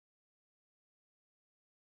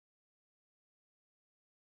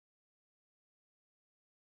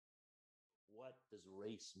does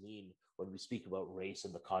race mean when we speak about race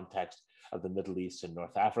in the context of the Middle East and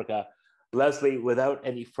North Africa? Leslie, without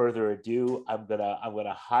any further ado, I'm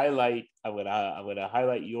gonna highlight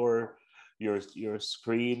your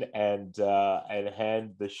screen and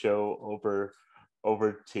hand the show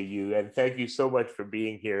over to you. And thank you so much for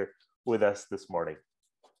being here with us this morning.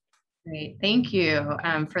 Great, thank you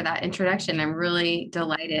for that introduction. I'm really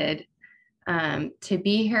delighted to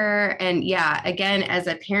be here. And yeah, again, as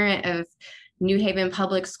a parent of New Haven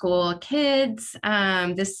Public School kids,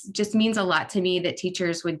 this just means a lot to me that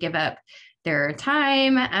teachers would give up their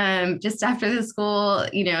time just after the school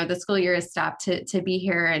year is stopped to be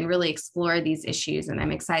here and really explore these issues. And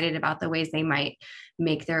I'm excited about the ways they might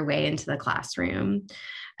make their way into the classroom.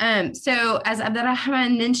 So as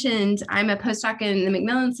Abdurrahman mentioned, I'm a postdoc in the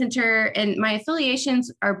Macmillan Center, and my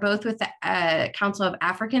affiliations are both with the Council of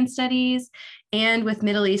African Studies and with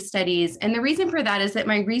Middle East Studies. And the reason for that is that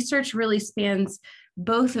my research really spans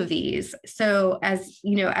both of these. So as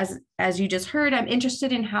you just heard, I'm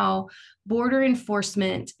interested in how border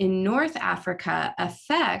enforcement in North Africa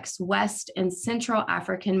affects West and Central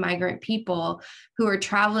African migrant people who are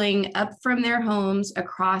traveling up from their homes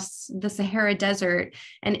across the Sahara Desert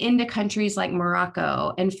and into countries like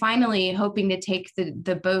Morocco, and finally hoping to take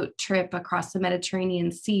the boat trip across the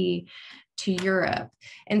Mediterranean Sea to Europe.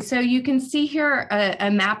 And so you can see here a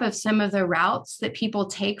map of some of the routes that people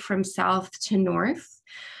take from south to north.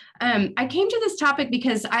 I came to this topic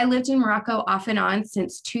because I lived in Morocco off and on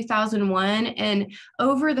since 2001. And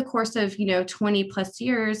over the course of, 20 plus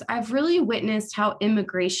years, I've really witnessed how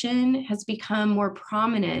immigration has become more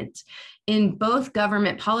prominent in both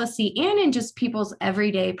government policy and in just people's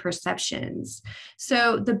everyday perceptions.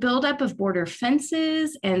 So the buildup of border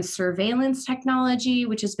fences and surveillance technology,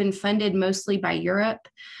 which has been funded mostly by Europe,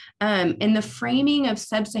 and the framing of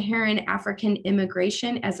sub-Saharan African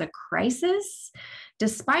immigration as a crisis,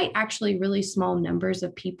 despite actually really small numbers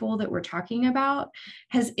of people that we're talking about,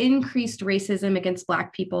 has increased racism against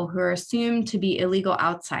Black people who are assumed to be illegal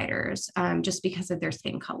outsiders just because of their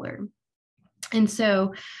skin color. And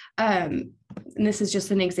so, and this is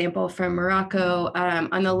just an example from Morocco.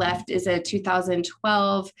 On the left is a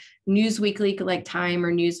 2012 Newsweek like Time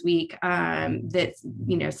or Newsweek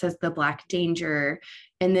that says the Black danger,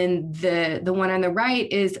 and then the one on the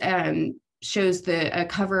right is shows a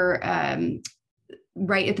cover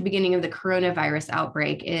right at the beginning of the coronavirus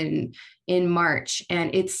outbreak in March,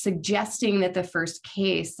 and it's suggesting that the first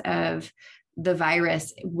case of the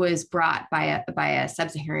virus was brought by a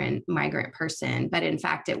sub-Saharan migrant person, but in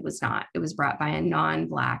fact it was not. It was brought by a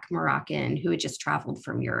non-Black Moroccan who had just traveled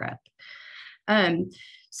from Europe.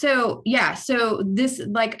 So this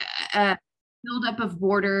buildup of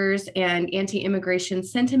borders and anti-immigration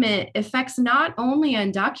sentiment affects not only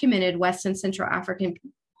undocumented West and Central African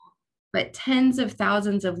people, but tens of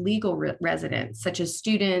thousands of legal residents, such as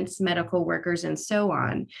students, medical workers, and so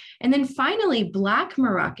on. And then finally, Black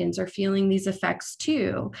Moroccans are feeling these effects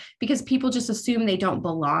too, because people just assume they don't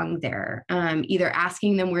belong there, either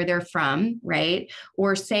asking them where they're from, right?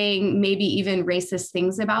 Or saying maybe even racist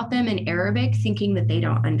things about them in Arabic, thinking that they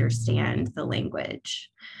don't understand the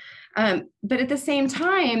language. But at the same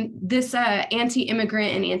time, this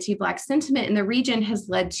anti-immigrant and anti-Black sentiment in the region has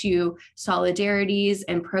led to solidarities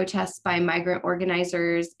and protests by migrant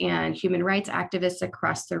organizers and human rights activists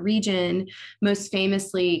across the region, most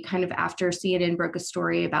famously kind of after CNN broke a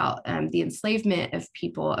story about the enslavement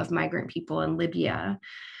of migrant people in Libya.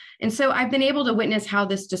 And so I've been able to witness how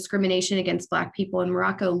this discrimination against Black people in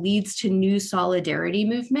Morocco leads to new solidarity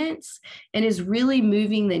movements and is really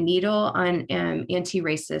moving the needle on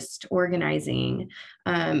anti-racist organizing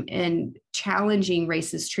and challenging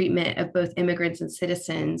racist treatment of both immigrants and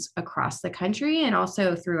citizens across the country and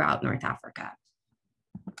also throughout North Africa.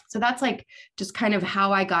 So that's just kind of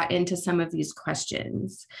how I got into some of these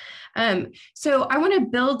questions. So I want to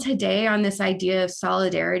build today on this idea of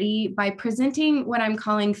solidarity by presenting what I'm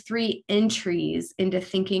calling 3 entries into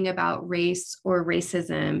thinking about race or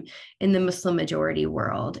racism in the Muslim majority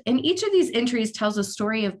world. And each of these entries tells a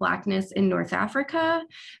story of Blackness in North Africa,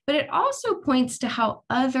 but it also points to how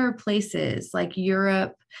other places like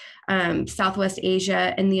Europe, Southwest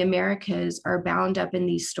Asia, and the Americas are bound up in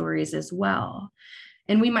these stories as well.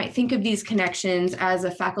 And we might think of these connections, as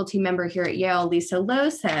a faculty member here at Yale, Lisa Lowe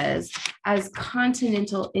says, as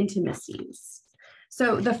continental intimacies.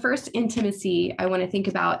 So the first intimacy I want to think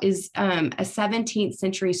about is a 17th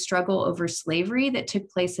century struggle over slavery that took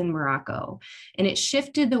place in Morocco. And it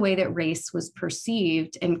shifted the way that race was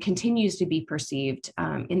perceived and continues to be perceived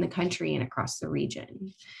in the country and across the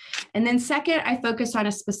region. And then second, I focused on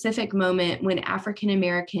a specific moment when African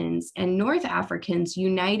Americans and North Africans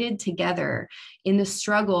united together in the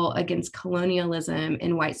struggle against colonialism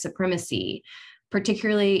and white supremacy,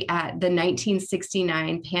 particularly at the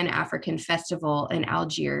 1969 Pan-African Festival in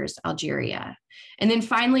Algiers, Algeria. And then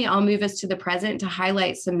finally, I'll move us to the present to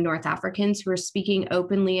highlight some North Africans who are speaking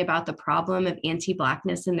openly about the problem of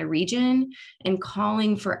anti-Blackness in the region and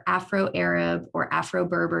calling for Afro-Arab or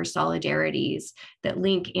Afro-Berber solidarities that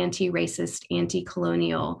link anti-racist,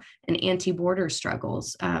 anti-colonial, and anti-border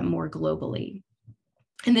struggles more globally.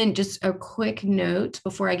 And then just a quick note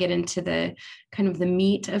before I get into the kind of the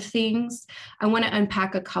meat of things, I want to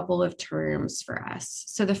unpack a couple of terms for us.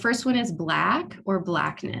 So the first one is Black or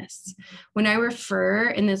Blackness. When I refer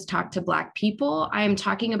in this talk to Black people, I am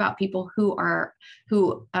talking about people who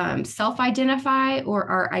self-identify or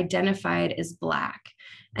are identified as Black.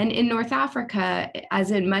 And in North Africa,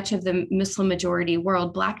 as in much of the Muslim majority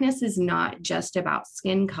world, Blackness is not just about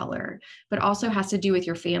skin color, but also has to do with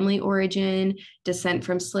your family origin, descent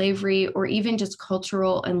from slavery, or even just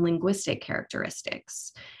cultural and linguistic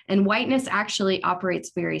characteristics. And whiteness actually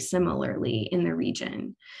operates very similarly in the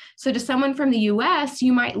region. So to someone from the US,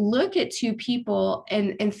 you might look at two people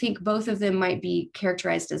and think both of them might be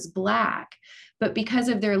characterized as Black. But because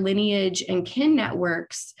of their lineage and kin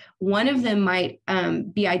networks, one of them might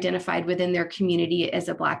be identified within their community as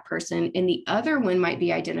a Black person, and the other one might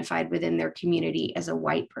be identified within their community as a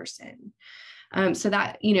white person. So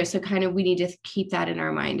that, so kind of we need to keep that in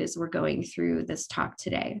our mind as we're going through this talk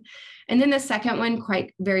today. And then the second one,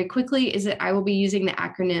 quite very quickly, is that I will be using the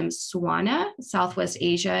acronym SWANA, Southwest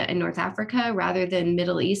Asia and North Africa, rather than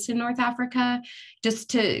Middle East and North Africa, just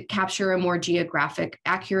to capture a more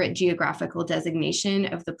accurate geographical designation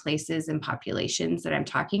of the places and populations that I'm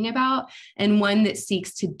talking about, and one that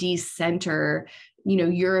seeks to decenter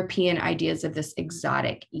European ideas of this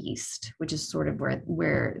exotic East, which is sort of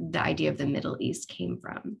where the idea of the Middle East came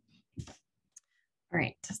from. All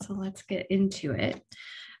right, so let's get into it.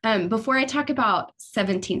 Before I talk about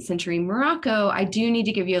 17th century Morocco, I do need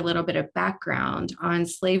to give you a little bit of background on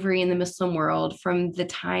slavery in the Muslim world from the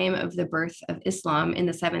time of the birth of Islam in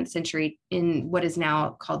the 7th century in what is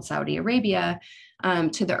now called Saudi Arabia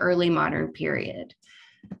to the early modern period.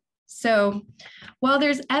 So while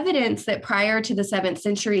there's evidence that prior to the 7th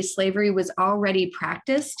century, slavery was already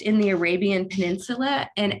practiced in the Arabian Peninsula,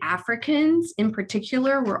 and Africans in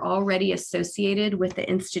particular were already associated with the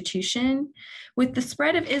institution, with the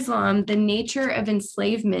spread of Islam, the nature of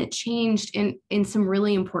enslavement changed in some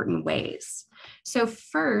really important ways. So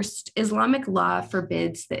first, Islamic law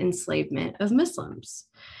forbids the enslavement of Muslims.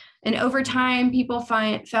 And over time, people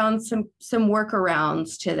found some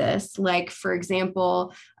workarounds to this. Like, for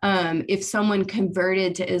example, if someone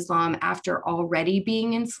converted to Islam after already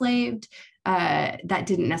being enslaved, that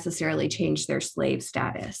didn't necessarily change their slave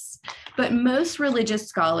status. But most religious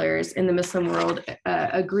scholars in the Muslim world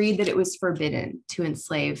agreed that it was forbidden to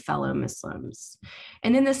enslave fellow Muslims.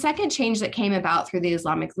 And then the second change that came about through the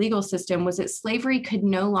Islamic legal system was that slavery could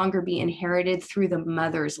no longer be inherited through the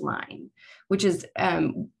mother's line, which is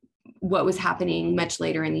what was happening much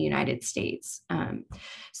later in the United States.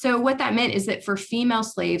 So what that meant is that for female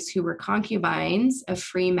slaves who were concubines of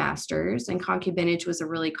free masters, and concubinage was a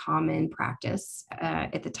really common practice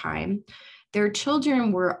at the time, their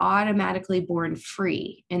children were automatically born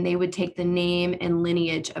free, and they would take the name and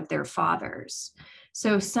lineage of their fathers.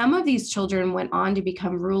 So some of these children went on to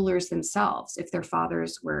become rulers themselves if their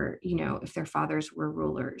fathers were,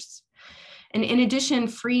 rulers. And in addition,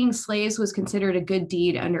 freeing slaves was considered a good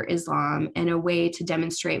deed under Islam and a way to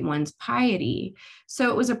demonstrate one's piety. So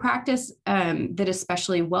it was a practice that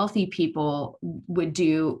especially wealthy people would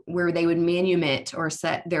do, where they would manumit or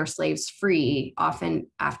set their slaves free, often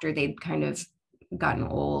after they'd kind of gotten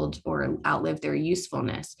old or outlived their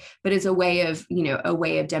usefulness, but as a way of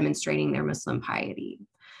demonstrating their Muslim piety.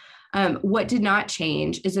 What did not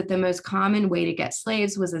change is that the most common way to get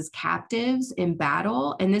slaves was as captives in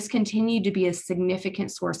battle, and this continued to be a significant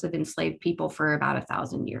source of enslaved people for about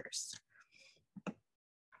 1,000 years.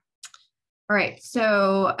 All right,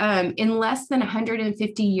 so in less than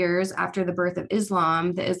 150 years after the birth of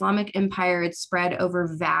Islam, the Islamic Empire had spread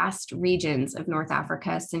over vast regions of North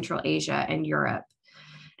Africa, Central Asia, and Europe.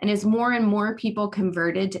 And as more and more people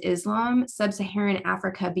converted to Islam, sub-Saharan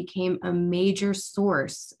Africa became a major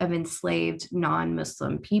source of enslaved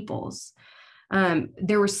non-Muslim peoples.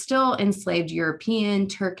 There were still enslaved European,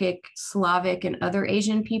 Turkic, Slavic, and other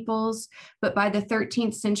Asian peoples, but by the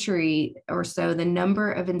 13th century or so, the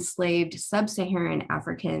number of enslaved sub-Saharan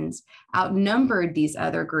Africans outnumbered these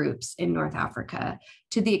other groups in North Africa,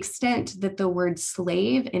 to the extent that the word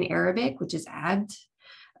slave in Arabic, which is abd,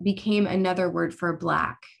 became another word for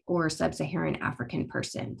Black or sub-Saharan African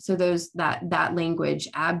person. So that language,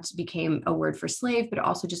 abd, became a word for slave, but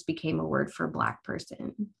also just became a word for Black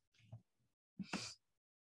person.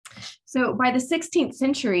 So by the 16th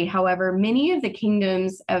century, however, many of the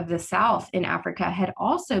kingdoms of the South in Africa had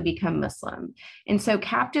also become Muslim. And so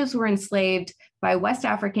captives were enslaved by West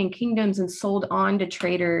African kingdoms and sold on to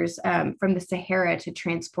traders from the Sahara to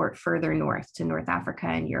transport further north to North Africa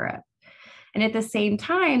and Europe. And at the same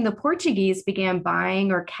time, the Portuguese began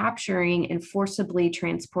buying or capturing and forcibly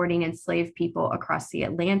transporting enslaved people across the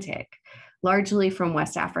Atlantic, largely from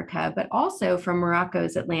West Africa, but also from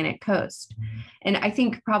Morocco's Atlantic coast. And I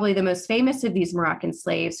think probably the most famous of these Moroccan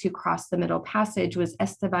slaves who crossed the Middle Passage was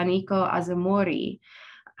Estebanico Azamori,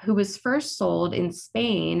 who was first sold in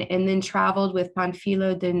Spain and then traveled with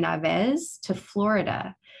Panfilo de Naves to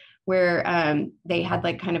Florida, where they had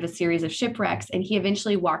like kind of a series of shipwrecks, and he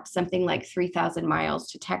eventually walked something like 3,000 miles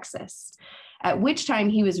to Texas, at which time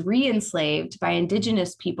he was re-enslaved by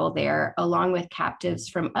indigenous people there, along with captives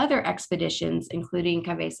from other expeditions, including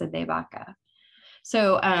Cabeza de Vaca.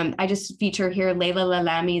 So I just feature here Leila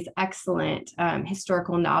Lalami's excellent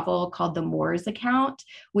historical novel called The Moor's Account,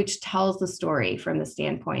 which tells the story from the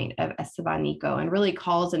standpoint of Estebanico and really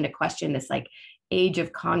calls into question this like age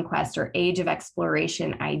of conquest or age of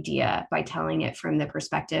exploration idea by telling it from the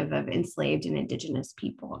perspective of enslaved and indigenous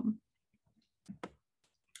people.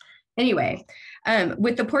 Anyway,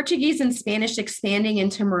 with the Portuguese and Spanish expanding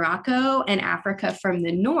into Morocco and Africa from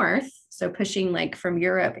the north, so pushing like from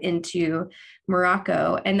Europe into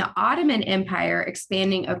Morocco, and the Ottoman Empire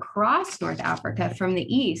expanding across North Africa from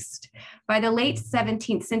the east, by the late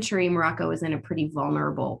 17th century, Morocco was in a pretty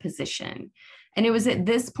vulnerable position. And it was at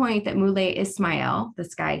this point that Moulay Ismail,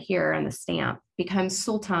 this guy here on the stamp, becomes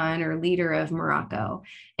Sultan or leader of Morocco.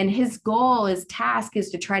 And his goal, his task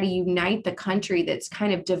is to try to unite the country that's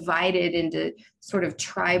kind of divided into sort of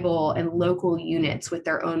tribal and local units with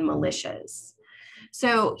their own militias.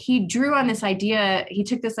 So he drew on this idea, he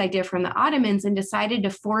took this idea from the Ottomans and decided to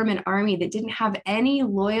form an army that didn't have any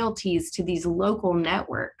loyalties to these local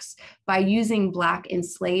networks by using Black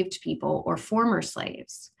enslaved people or former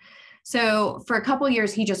slaves. So for a couple of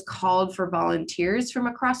years, he just called for volunteers from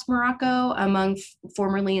across Morocco among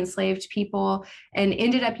formerly enslaved people and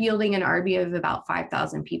ended up yielding an army of about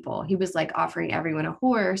 5,000 people. He was like offering everyone a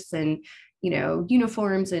horse and, you know,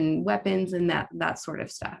 uniforms and weapons and that sort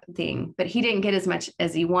of thing. But he didn't get as much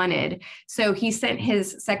as he wanted. So he sent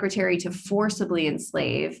his secretary to forcibly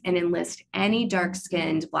enslave and enlist any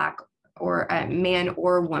dark-skinned Black or man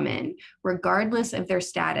or woman, regardless of their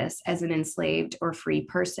status as an enslaved or free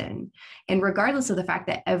person, and regardless of the fact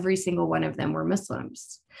that every single one of them were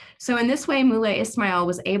Muslims. So in this way, Moulay Ismail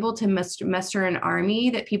was able to muster an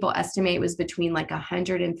army that people estimate was between like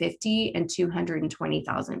 150 and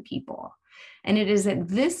 220,000 people. And it is at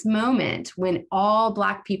this moment when all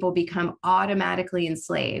Black people become automatically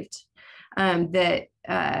enslaved that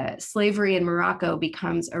slavery in Morocco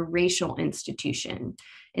becomes a racial institution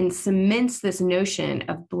and cements this notion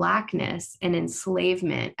of Blackness and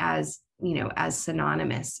enslavement as, you know, as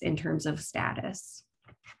synonymous in terms of status.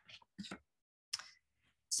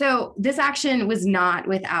 So this action was not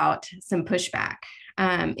without some pushback.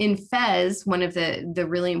 In Fez, one of the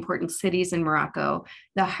really important cities in Morocco,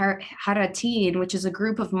 the Haratin, which is a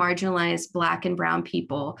group of marginalized Black and brown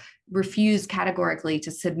people, refused categorically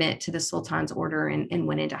to submit to the Sultan's order and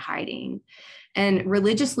went into hiding. And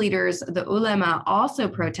religious leaders, the ulama, also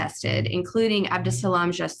protested, including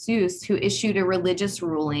Abdeslam Jassous, who issued a religious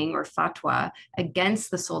ruling or fatwa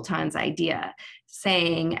against the Sultan's idea,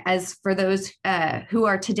 saying, as for those who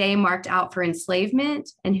are today marked out for enslavement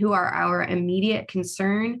and who are our immediate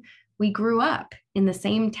concern, we grew up in the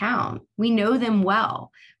same town. We know them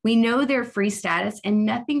well. We know their free status, and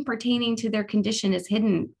nothing pertaining to their condition is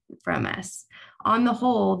hidden from us. On the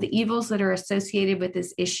whole, the evils that are associated with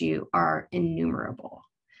this issue are innumerable.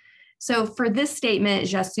 So for this statement,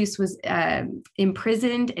 Jassous was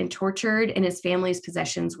imprisoned and tortured, and his family's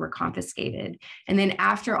possessions were confiscated. And then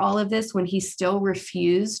after all of this, when he still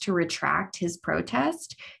refused to retract his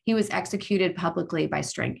protest, he was executed publicly by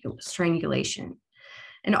strangulation.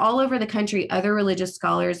 And all over the country, other religious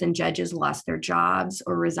scholars and judges lost their jobs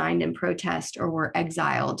or resigned in protest or were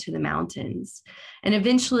exiled to the mountains. And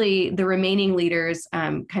eventually, the remaining leaders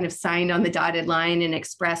kind of signed on the dotted line and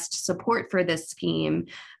expressed support for this scheme,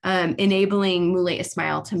 enabling Moulay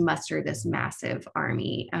Ismail to muster this massive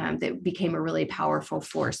army that became a really powerful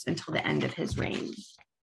force until the end of his reign.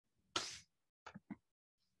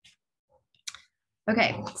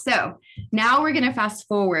 Okay, so now we're going to fast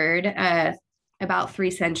forward about 3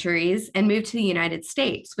 centuries and move to the United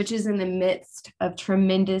States, which is in the midst of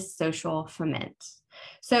tremendous social ferment.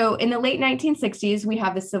 So in the late 1960s, we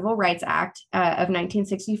have the Civil Rights Act of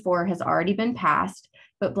 1964 has already been passed,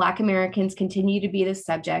 but Black Americans continue to be the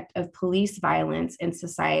subject of police violence and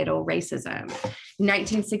societal racism. In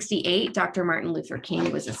 1968, Dr. Martin Luther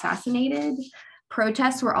King was assassinated.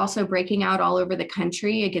 Protests were also breaking out all over the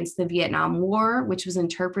country against the Vietnam War, which was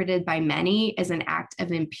interpreted by many as an act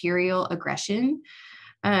of imperial aggression.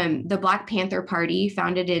 The Black Panther Party,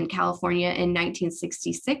 founded in California in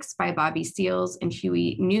 1966 by Bobby Seals and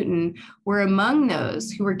Huey Newton, were among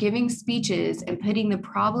those who were giving speeches and putting the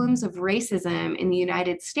problems of racism in the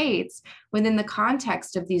United States within the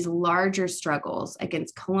context of these larger struggles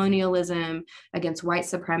against colonialism, against white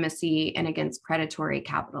supremacy, and against predatory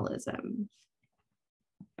capitalism.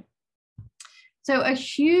 So a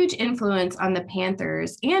huge influence on the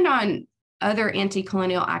Panthers and on other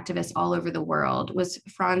anti-colonial activists all over the world was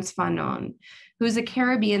Frantz Fanon, who was a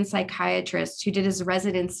Caribbean psychiatrist who did his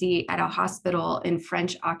residency at a hospital in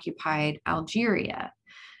French-occupied Algeria,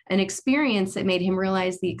 an experience that made him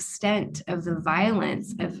realize the extent of the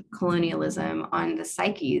violence of colonialism on the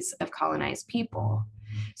psyches of colonized people.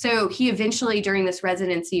 So he eventually, during this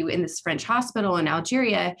residency in this French hospital in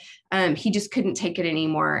Algeria, he just couldn't take it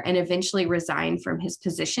anymore and eventually resigned from his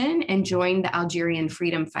position and joined the Algerian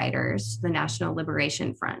freedom fighters, the National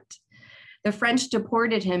Liberation Front. The French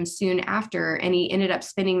deported him soon after, and he ended up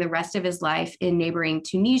spending the rest of his life in neighboring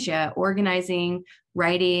Tunisia, organizing,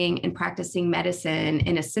 writing, and practicing medicine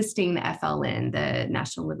and assisting the FLN, the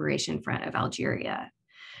National Liberation Front of Algeria.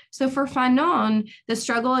 So for Fanon, the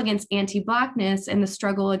struggle against anti-Blackness and the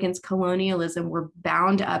struggle against colonialism were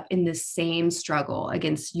bound up in the same struggle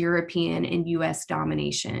against European and US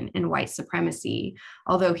domination and white supremacy,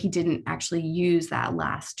 although he didn't actually use that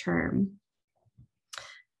last term.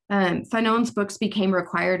 Fanon's books became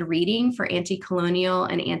required reading for anti-colonial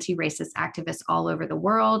and anti-racist activists all over the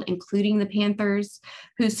world, including the Panthers,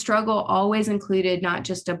 whose struggle always included not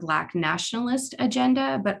just a Black nationalist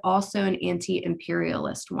agenda, but also an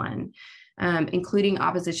anti-imperialist one, including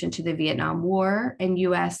opposition to the Vietnam War and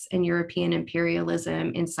US and European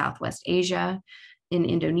imperialism in Southwest Asia, in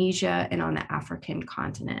Indonesia, and on the African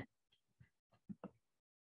continent.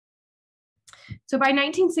 So by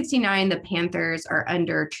 1969, the Panthers are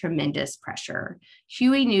under tremendous pressure.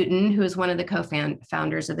 Huey Newton, who is one of the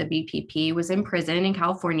co-founders of the BPP, was in prison in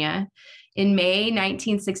California. In May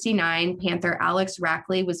 1969, Panther Alex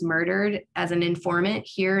Rackley was murdered as an informant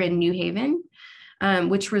here in New Haven,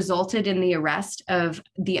 which resulted in the arrest of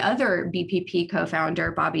the other BPP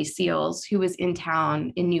co-founder, Bobby Seals, who was in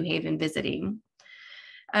town in New Haven visiting.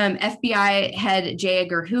 FBI head J.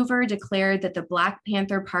 Edgar Hoover declared that the Black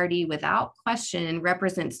Panther Party, without question,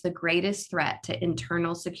 represents the greatest threat to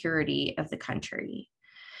internal security of the country.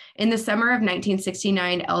 In the summer of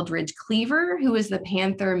 1969, Eldridge Cleaver, who was the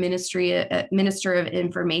Panther Minister of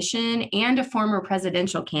Information and a former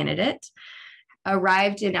presidential candidate,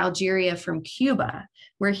 arrived in Algeria from Cuba,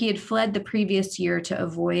 where he had fled the previous year to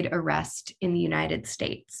avoid arrest in the United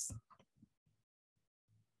States.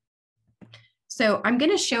 So I'm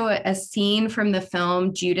going to show a scene from the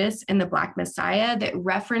film Judas and the Black Messiah that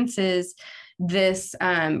references this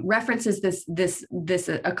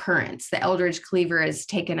occurrence. The Eldridge Cleaver has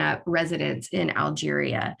taken up residence in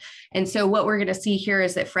Algeria. And so what we're going to see here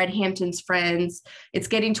is that Fred Hampton's friends, it's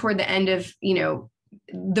getting toward the end of,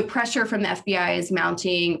 the pressure from the FBI is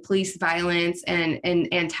mounting, police violence and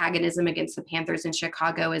antagonism against the Panthers in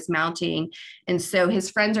Chicago is mounting. And so his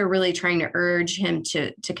friends are really trying to urge him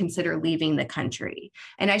to consider leaving the country.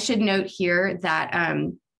 And I should note here that,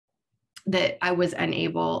 that I was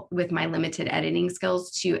unable with my limited editing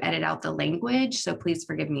skills to edit out the language. So please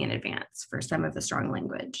forgive me in advance for some of the strong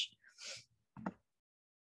language.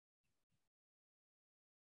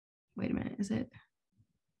 Wait a minute, is it?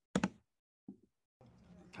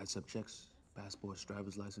 Types checks, passports,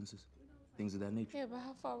 driver's licenses, things of that nature. Yeah, but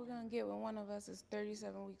how far are we gonna get when one of us is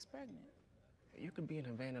 37 weeks pregnant? You could be in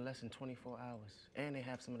Havana in less than 24 hours, and they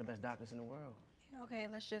have some of the best doctors in the world. Okay,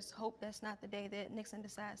 let's just hope that's not the day that Nixon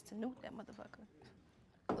decides to nuke that motherfucker.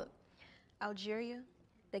 Look, Algeria,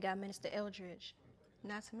 they got Minister Eldridge,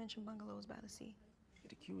 not to mention bungalows by the sea.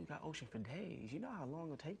 the Cubans got ocean for days. You know how long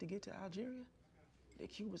it'll take to get to Algeria? The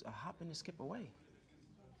Cubans are hop and a skip away.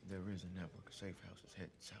 There is a network of safe houses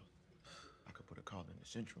heading south. I could put a call in the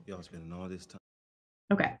central. Y'all spending all this time.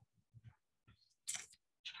 Okay.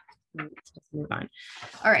 Let's just move on.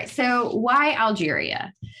 All right. So why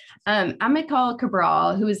Algeria? Amilcar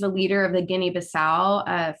Cabral, who is the leader of the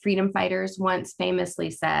Guinea-Bissau freedom fighters, once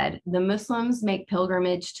famously said, "The Muslims make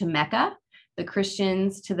pilgrimage to Mecca, the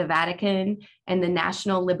Christians to the Vatican, and the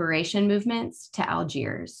national liberation movements to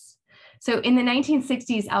Algiers." So in the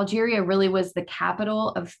 1960s, Algeria really was the capital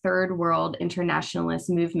of third world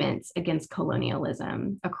internationalist movements against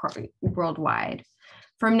colonialism worldwide.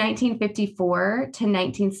 From 1954 to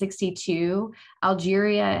 1962,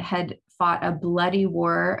 Algeria had fought a bloody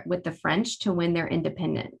war with the French to win their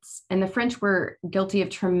independence. And the French were guilty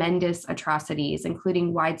of tremendous atrocities,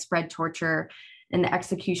 including widespread torture and the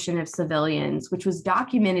execution of civilians, which was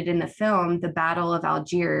documented in the film, The Battle of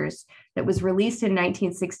Algiers, that was released in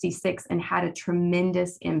 1966 and had a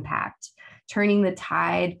tremendous impact, turning the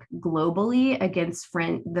tide globally against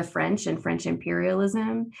the French and French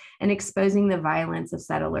imperialism and exposing the violence of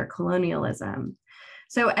settler colonialism.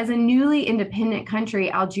 So as a newly independent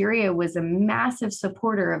country, Algeria was a massive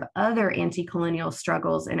supporter of other anti-colonial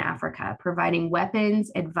struggles in Africa, providing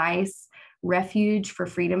weapons, advice, refuge for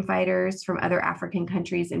freedom fighters from other African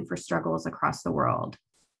countries and for struggles across the world.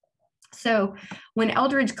 So when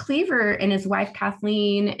Eldridge Cleaver and his wife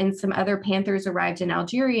Kathleen and some other Panthers arrived in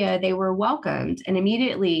Algeria, they were welcomed and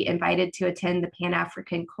immediately invited to attend the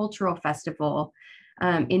Pan-African Cultural Festival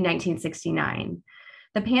in 1969.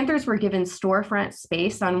 The Panthers were given storefront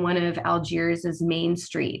space on one of Algiers' main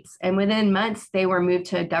streets, and within months they were moved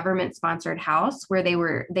to a government-sponsored house where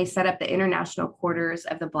they set up the international quarters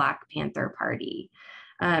of the Black Panther Party.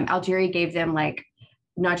 Algeria gave them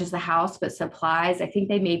not just the house, but supplies. I think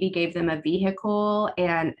they maybe gave them a vehicle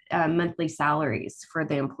and monthly salaries for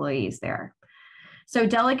the employees there. So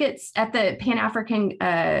delegates at the Pan-African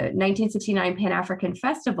 1969 Pan-African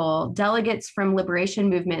Festival, delegates from liberation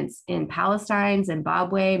movements in Palestine,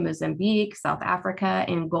 Zimbabwe, Mozambique, South Africa,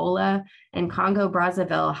 Angola, and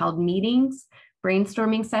Congo-Brazzaville held meetings,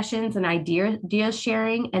 brainstorming sessions, and idea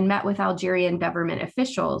sharing, and met with Algerian government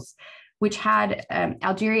officials, which had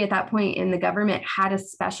Algeria at that point in the government had a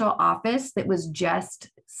special office that was just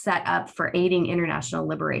set up for aiding international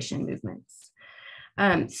liberation movements.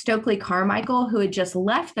 Stokely Carmichael, who had just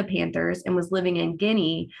left the Panthers and was living in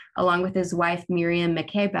Guinea, along with his wife Miriam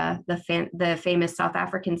Makeba, the famous South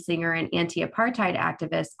African singer and anti-apartheid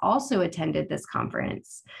activist, also attended this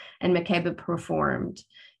conference, and Makeba performed.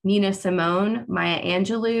 Nina Simone, Maya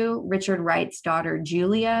Angelou, Richard Wright's daughter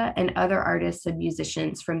Julia, and other artists and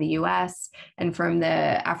musicians from the US and from the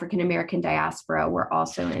African American diaspora were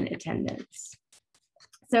also in attendance.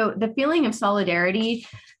 So the feeling of solidarity,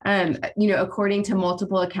 according to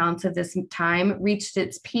multiple accounts of this time, reached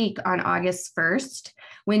its peak on August 1st,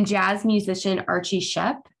 when jazz musician Archie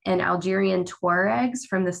Shepp and Algerian Tuaregs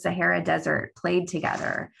from the Sahara Desert played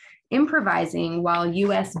together, improvising while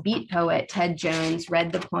US beat poet Ted Jones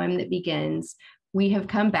read the poem that begins, "We have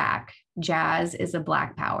come back. Jazz is a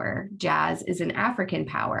Black power. Jazz is an African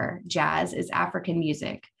power. Jazz is African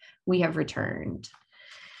music. We have returned."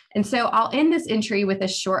 And so I'll end this entry with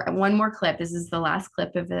one more clip. This is the last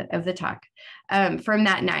clip of the talk from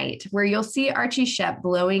that night, where you'll see Archie Shepp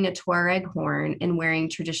blowing a Tuareg horn and wearing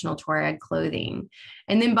traditional Tuareg clothing.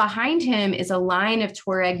 And then behind him is a line of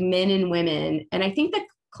Tuareg men and women. And I think the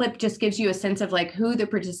clip just gives you a sense of who the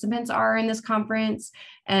participants are in this conference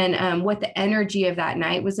and what the energy of that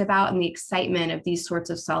night was about and the excitement of these sorts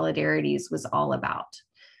of solidarities was all about.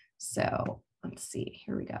 So let's see,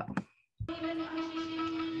 here we go.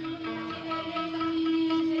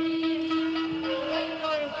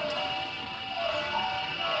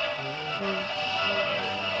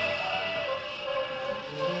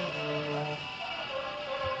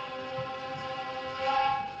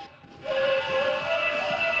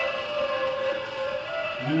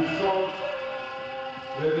 Nous sommes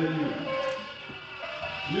revenus.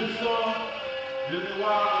 Nous sommes les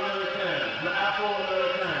Noirs américains, les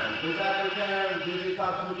Afro-américains, les Africains des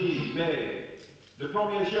États-Unis, mais la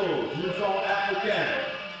première chose, nous sommes Africains.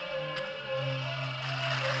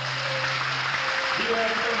 We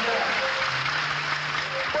have come back.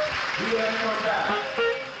 We have come back.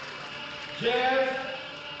 Jazz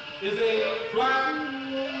is a Black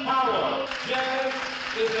power. Jazz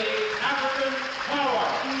is an African power.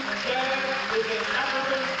 Jazz is an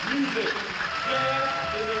African music. Jazz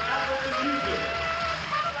is an African music.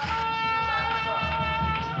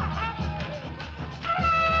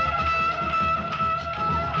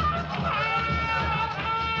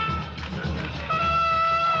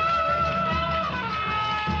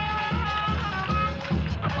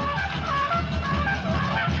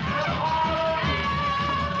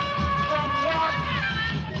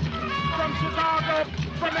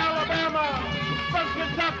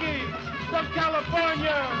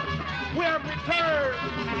 we have returned.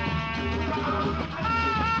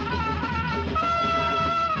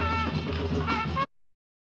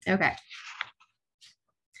 Okay.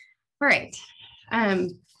 All right.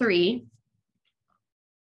 3.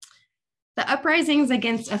 The uprisings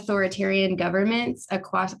against authoritarian governments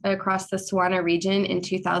across the Swana region in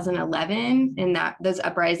 2011, and those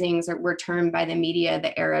uprisings were termed by the media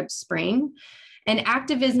the Arab Spring, and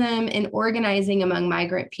activism and organizing among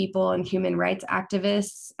migrant people and human rights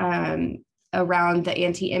activists around the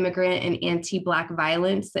anti-immigrant and anti-Black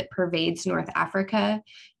violence that pervades North Africa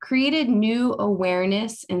created new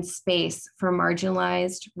awareness and space for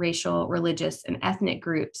marginalized racial, religious, and ethnic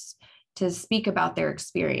groups to speak about their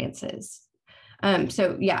experiences.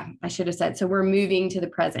 So yeah, I should have said, so we're moving to the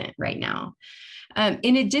present right now.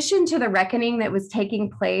 In addition to the reckoning that was taking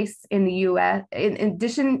place in the US,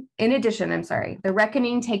 the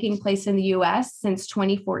reckoning taking place in the US since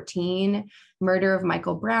 2014, murder of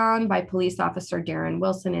Michael Brown by police officer Darren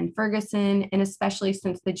Wilson in Ferguson, and especially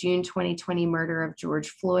since the June 2020 murder of George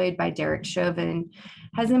Floyd by Derek Chauvin,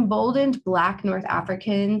 has emboldened Black North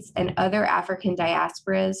Africans and other African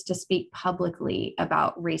diasporas to speak publicly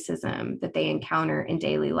about racism that they encounter in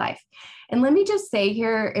daily life. And let me just say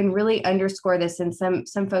here and really underscore this, and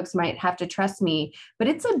some folks might have to trust me, but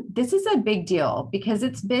this is a big deal because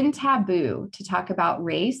it's been taboo to talk about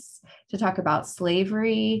race, to talk about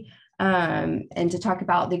slavery, and to talk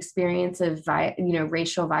about the experience of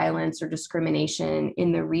racial violence or discrimination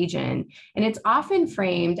in the region. And it's often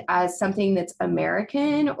framed as something that's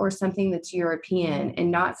American or something that's European and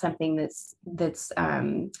not something that's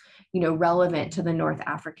relevant to the North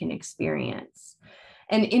African experience.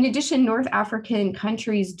 And in addition, North African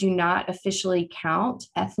countries do not officially count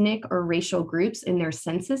ethnic or racial groups in their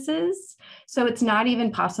censuses. So it's not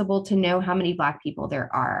even possible to know how many Black people there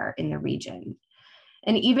are in the region.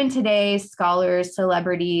 And even today, scholars,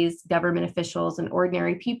 celebrities, government officials, and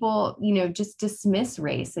ordinary people, just dismiss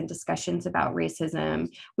race in discussions about racism,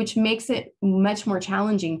 which makes it much more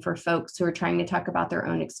challenging for folks who are trying to talk about their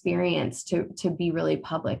own experience to be really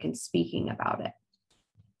public and speaking about it.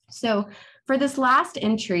 So for this last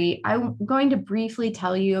entry, I'm going to briefly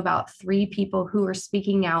tell you about 3 people who are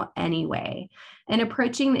speaking out anyway and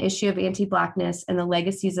approaching the issue of anti-Blackness and the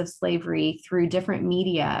legacies of slavery through different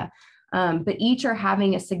media, but each are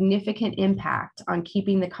having a significant impact on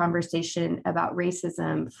keeping the conversation about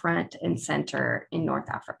racism front and center in North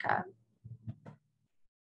Africa.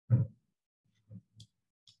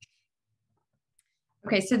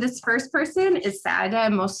 Okay, so this first person is Saada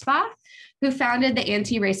Mosfa, who founded the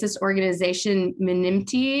anti-racist organization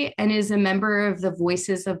Menimti and is a member of the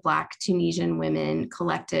Voices of Black Tunisian Women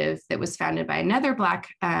collective that was founded by another Black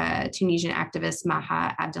Tunisian activist,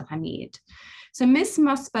 Maha Abdelhamid. So Ms.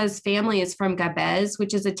 Mosfa's family is from Gabez,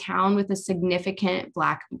 which is a town with a significant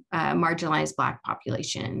marginalized Black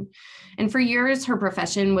population. And for years, her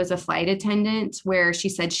profession was a flight attendant, where she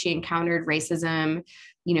said she encountered racism,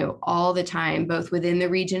 all the time, both within the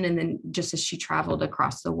region and then just as she traveled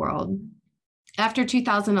across the world. After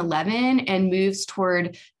 2011 and moves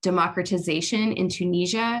toward democratization in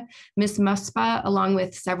Tunisia, Ms. Mosfa, along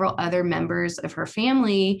with several other members of her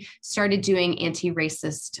family, started doing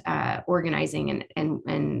anti-racist organizing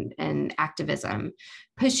and activism,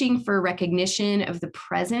 pushing for recognition of the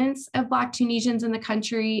presence of Black Tunisians in the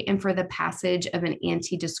country and for the passage of an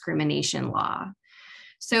anti-discrimination law.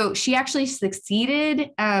 So she actually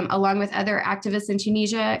succeeded, along with other activists in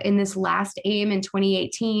Tunisia, in this last aim in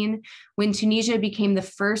 2018, when Tunisia became the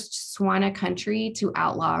first Swana country to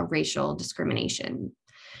outlaw racial discrimination.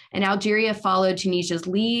 And Algeria followed Tunisia's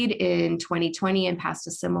lead in 2020 and passed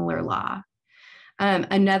a similar law.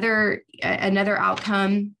 Another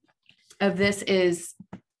outcome of this is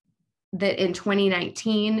that in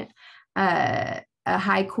 2019, a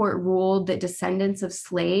high court ruled that descendants of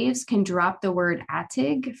slaves can drop the word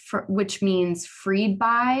atig, which means freed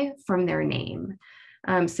by, from their name.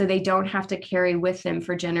 So they don't have to carry with them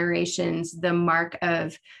for generations the mark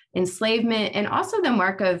of enslavement and also the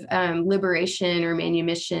mark of liberation or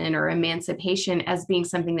manumission or emancipation as being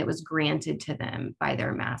something that was granted to them by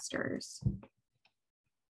their masters.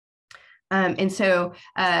 And so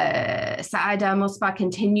Saada Mosfa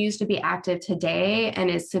continues to be active today and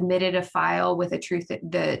has submitted a file with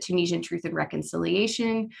the Tunisian Truth and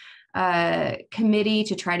Reconciliation Committee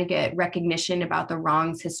to try to get recognition about the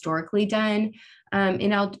wrongs historically done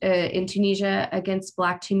in Tunisia against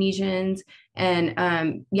Black Tunisians,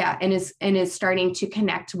 and is starting to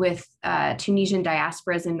connect with Tunisian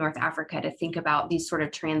diasporas in North Africa to think about these sort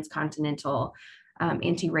of transcontinental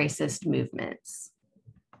anti-racist movements.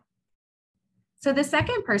 So the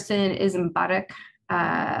second person is Mbarak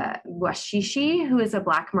Bouachichi, who is a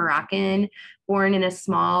Black Moroccan born in a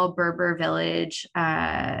small Berber village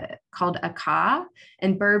called Akka.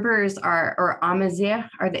 And Berbers or Amazigh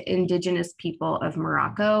are the indigenous people of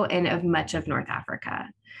Morocco and of much of North Africa.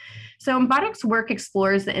 So Mbarak's work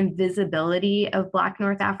explores the invisibility of Black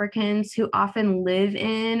North Africans who often live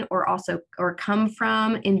in or come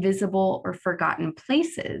from invisible or forgotten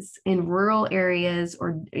places in rural areas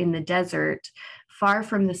or in the desert, far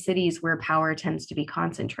from the cities where power tends to be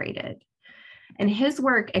concentrated. And his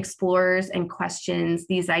work explores and questions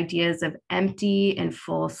these ideas of empty and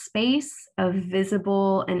full space, of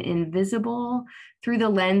visible and invisible, through the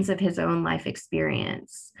lens of his own life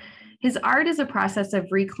experience. His art is a process of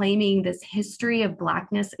reclaiming this history of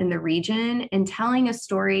Blackness in the region and telling a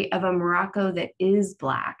story of a Morocco that is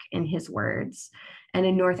Black, in his words, and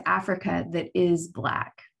a North Africa that is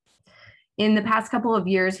Black. In the past couple of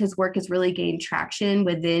years, his work has really gained traction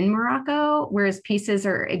within Morocco, where his pieces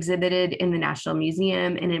are exhibited in the National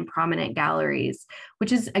Museum and in prominent galleries,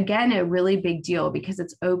 which is, again, a really big deal because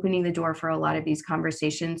it's opening the door for a lot of these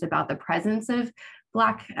conversations about the presence of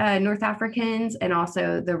Black North Africans and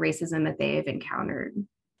also the racism that they have encountered.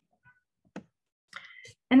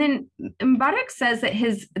 And then Mbarak says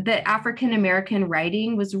that African-American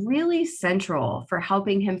writing was really central for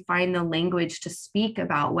helping him find the language to speak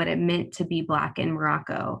about what it meant to be Black in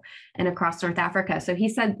Morocco and across North Africa. So he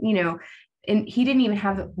said, and he didn't even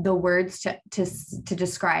have the words to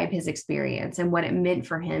describe his experience and what it meant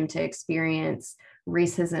for him to experience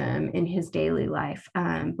racism in his daily life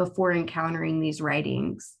before encountering these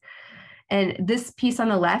writings. And this piece on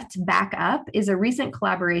the left, Back Up, is a recent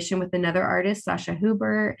collaboration with another artist, Sasha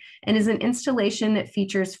Huber, and is an installation that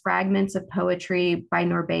features fragments of poetry by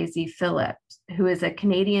Norbezi Phillips, who is a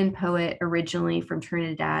Canadian poet originally from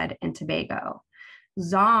Trinidad and Tobago.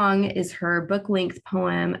 Zong is her book-length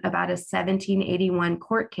poem about a 1781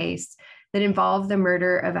 court case that involved the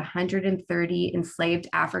murder of 130 enslaved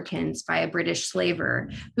Africans by a British slaver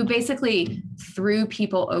who basically threw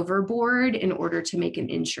people overboard in order to make an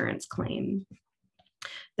insurance claim.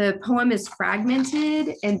 The poem is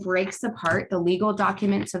fragmented and breaks apart the legal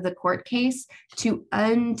documents of the court case to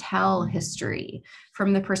untell history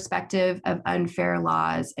from the perspective of unfair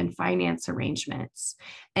laws and finance arrangements.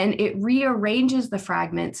 And it rearranges the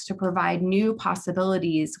fragments to provide new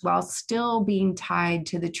possibilities while still being tied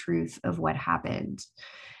to the truth of what happened.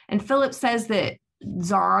 And Philip says that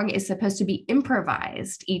Zong is supposed to be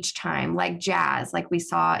improvised each time, like jazz, like we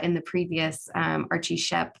saw in the previous Archie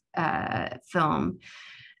Shepp film,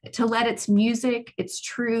 to let its music, its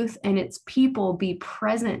truth, and its people be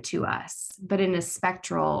present to us, but in a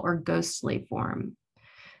spectral or ghostly form.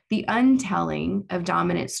 The untelling of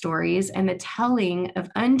dominant stories and the telling of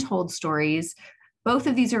untold stories, both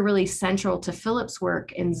of these are really central to Philip's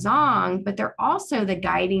work in Zong, but they're also the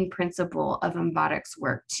guiding principle of Mbarak's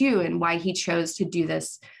work too, and why he chose to do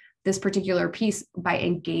this particular piece by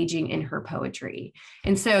engaging in her poetry.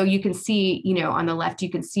 And so you can see, on the left,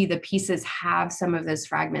 you can see the pieces have some of those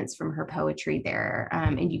fragments from her poetry there.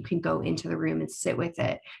 And you can go into the room and sit with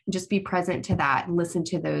it and just be present to that and listen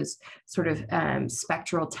to those sort of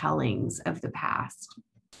spectral tellings of the past.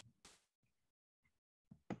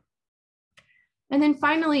 And then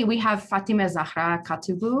finally, we have Fatima Zahra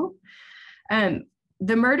Katubu.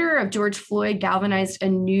 The murder of George Floyd galvanized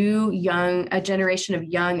a generation of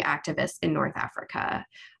young activists in North Africa.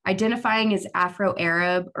 Identifying as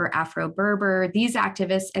Afro-Arab or Afro-Berber, these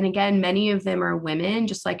activists, and again, many of them are women,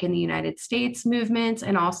 just like in the United States movement,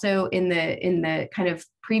 and also in the kind of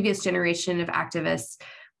previous generation of activists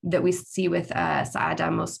that we see with Saada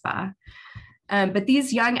Mosba. But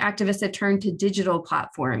these young activists have turned to digital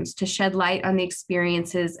platforms to shed light on the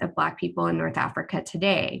experiences of Black people in North Africa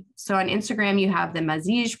today. So on Instagram, you have the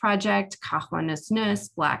Mazij Project, Kahwa Nus Nus,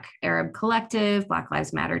 Black Arab Collective, Black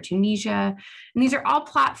Lives Matter Tunisia. And these are all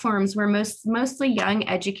platforms where mostly young,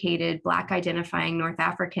 educated, Black identifying North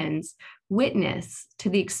Africans witness to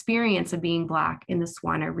the experience of being Black in the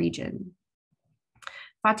Swana region.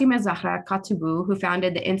 Fatima Zahra Katubu, who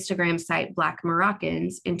founded the Instagram site Black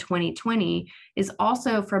Moroccans in 2020, is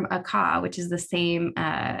also from Akka, which is the same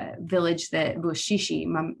village that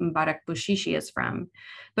Mbarak Bouachichi is from,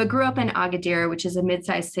 but grew up in Agadir, which is a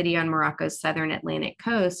mid-sized city on Morocco's southern Atlantic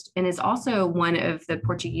coast, and is also one of the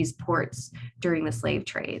Portuguese ports during the slave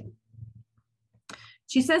trade.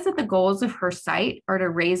 She says that the goals of her site are to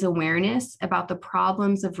raise awareness about the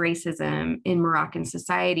problems of racism in Moroccan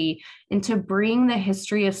society and to bring the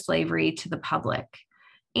history of slavery to the public,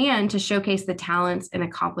 and to showcase the talents and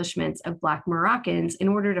accomplishments of Black Moroccans in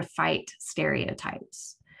order to fight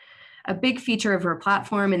stereotypes. A big feature of her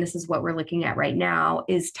platform, and this is what we're looking at right now,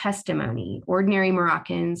 is testimony. Ordinary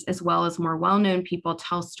Moroccans, as well as more well-known people,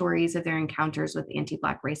 tell stories of their encounters with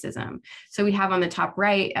anti-Black racism. So we have on the top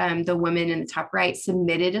right, the woman in the top right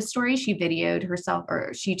submitted a story. She videoed herself,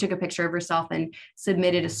 or she took a picture of herself and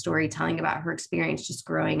submitted a story telling about her experience just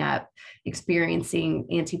growing up, experiencing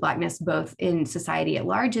anti-Blackness, both in society at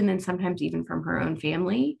large and then sometimes even from her own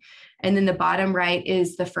family. And then the bottom right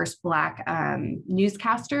is the first Black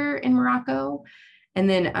newscaster in Morocco. And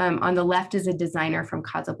then on the left is a designer from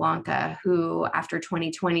Casablanca who, after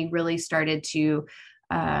 2020, really started to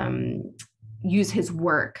use his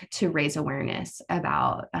work to raise awareness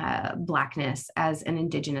about Blackness as an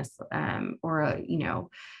indigenous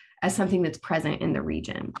as something that's present in the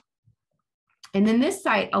region. And then this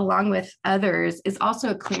site, along with others, is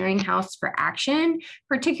also a clearinghouse for action,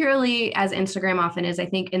 particularly as Instagram often is, I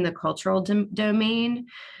think, in the cultural domain.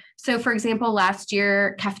 So for example, last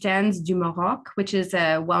year, Kaftans du Maroc, which is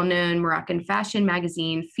a well-known Moroccan fashion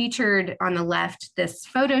magazine, featured on the left this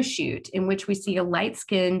photo shoot in which we see a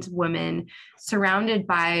light-skinned woman surrounded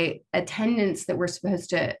by attendants that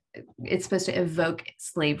it's supposed to evoke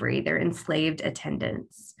slavery. They're enslaved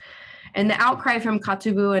attendants. And the outcry from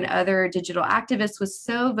Katubu and other digital activists was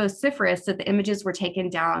so vociferous that the images were taken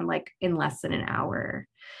down like in less than an hour.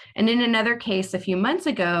 And in another case a few months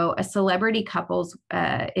ago, a celebrity couple's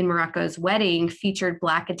in Morocco's wedding featured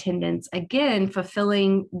Black attendants, again,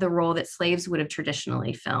 fulfilling the role that slaves would have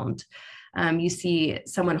traditionally filmed. You see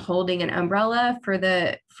someone holding an umbrella for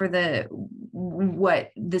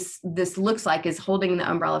what this looks like is holding the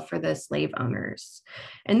umbrella for the slave owners.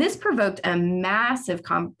 And this provoked a massive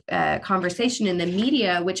conversation in the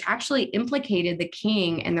media, which actually implicated the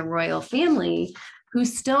king and the royal family, who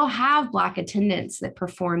still have Black attendants that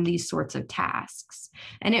perform these sorts of tasks.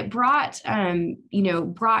 And it brought home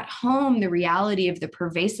the reality of the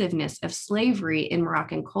pervasiveness of slavery in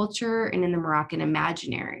Moroccan culture and in the Moroccan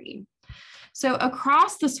imaginary. So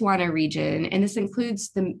across the Swana region, and this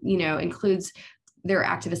includes there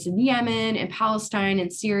are activists in Yemen and Palestine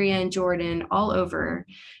and Syria and Jordan, all over,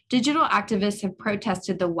 digital activists have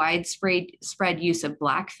protested the widespread use of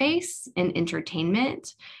blackface in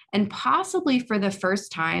entertainment, and possibly for the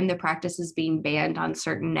first time, the practice is being banned on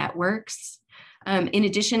certain networks. In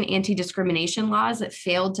addition, anti-discrimination laws that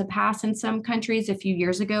failed to pass in some countries a few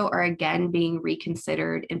years ago are again being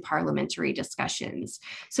reconsidered in parliamentary discussions.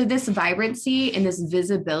 So this vibrancy and this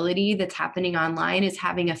visibility that's happening online is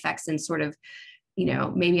having effects in sort of,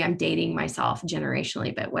 maybe I'm dating myself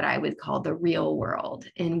generationally, but what I would call the real world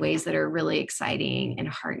in ways that are really exciting and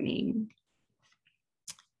heartening.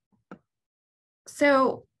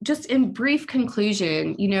 So just in brief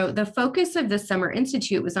conclusion, the focus of the Summer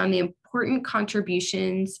Institute was on the important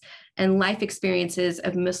contributions and life experiences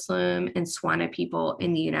of Muslim and Swana people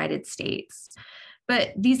in the United States.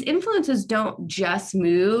 But these influences don't just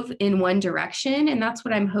move in one direction, and that's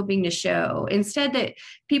what I'm hoping to show. Instead, that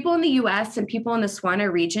people in the US and people in the Swana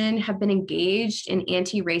region have been engaged in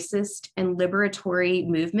anti-racist and liberatory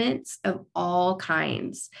movements of all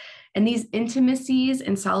kinds. And these intimacies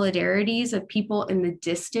and solidarities of people in the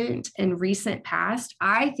distant and recent past,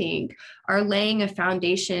 I think, are laying a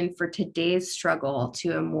foundation for today's struggle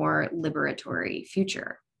to a more liberatory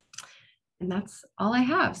future. And that's all I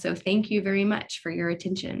have. So thank you very much for your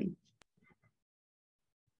attention.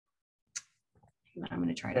 I'm going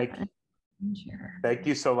to try to share. Thank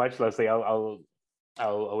you so much, Leslie. I'll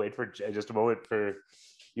wait for just a moment for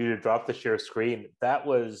you to drop the share screen. That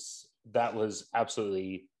was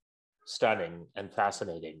absolutely stunning and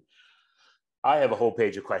fascinating. I have a whole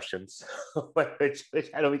page of questions, which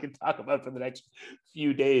I know we can talk about for the next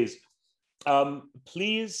few days.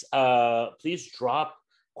 Please drop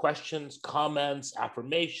questions, comments,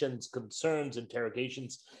 affirmations, concerns,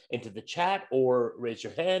 interrogations into the chat, or raise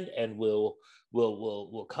your hand and we'll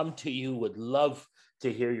come to you. Would love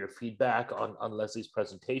to hear your feedback on Leslie's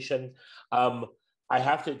presentation. I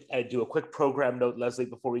have to do a quick program note, Leslie,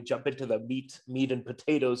 before we jump into the meat and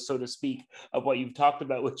potatoes, so to speak, of what you've talked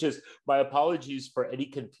about, which is my apologies for any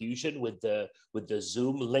confusion with the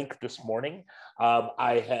Zoom link this morning.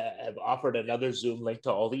 I have offered another Zoom link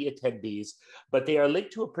to all the attendees, but they are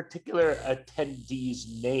linked to a particular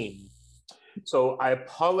attendee's name. So I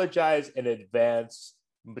apologize in advance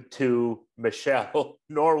to Michelle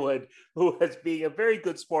Norwood, who is being a very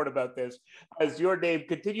good sport about this, as your name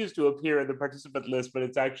continues to appear in the participant list, but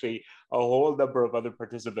it's actually a whole number of other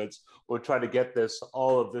participants. We'll try to get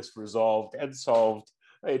all of this resolved and solved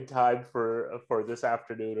in time for this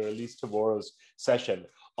afternoon, or at least tomorrow's session.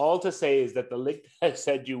 all to say is that the link that I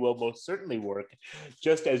sent you will most certainly work.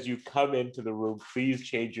 Just as you come into the room, please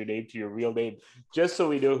change your name to your real name, just so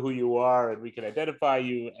we know who you are and we can identify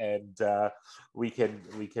you, and we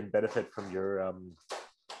can benefit from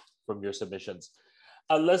your submissions.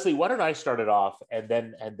 Leslie, why don't I start it off, and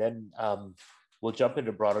then we'll jump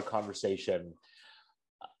into broader conversation.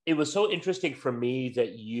 It was so interesting for me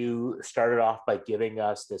that you started off by giving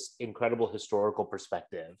us this incredible historical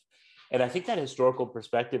perspective. And I think that historical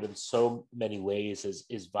perspective in so many ways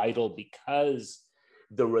is vital, because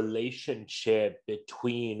the relationship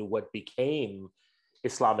between what became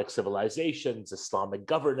Islamic civilizations, Islamic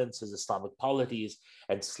governances, Islamic polities,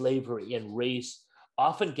 and slavery and race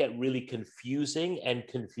often get really confusing and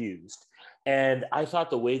confused. And I thought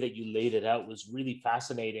the way that you laid it out was really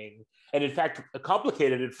fascinating, and in fact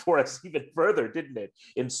complicated it for us even further, didn't it,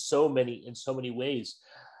 in so many ways.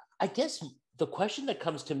 I guess the question that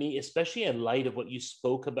comes to me, especially in light of what you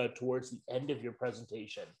spoke about towards the end of your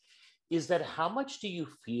presentation, is that how much do you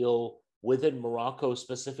feel within Morocco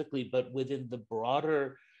specifically, but within the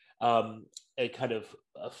broader a kind of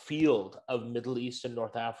a field of Middle East and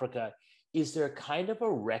North Africa, is there kind of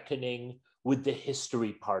a reckoning with the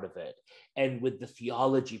history part of it and with the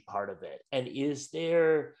theology part of it? And is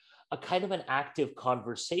there a kind of an active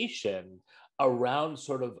conversation around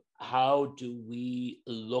sort of how do we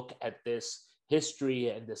look at this history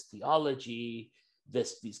and this theology,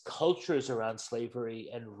 these cultures around slavery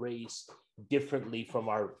and race differently from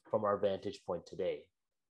our vantage point today?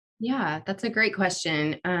 Yeah, that's a great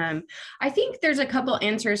question. I think there's a couple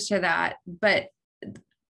answers to that, but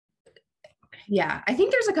yeah, I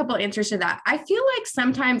think there's a couple answers to that. I feel like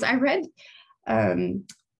sometimes I read an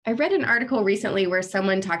article recently where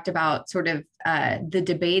someone talked about sort of the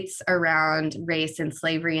debates around race and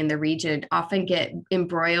slavery in the region often get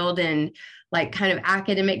embroiled in like kind of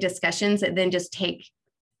academic discussions that then just take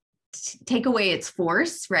away its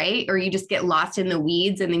force, right? Or you just get lost in the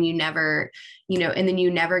weeds, and then you never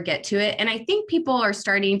get to it. And I think people are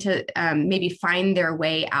starting to maybe find their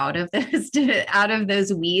way out of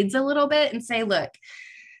those weeds a little bit and say, look,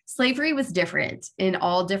 slavery was different in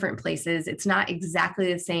all different places. It's not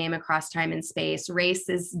exactly the same across time and space. Race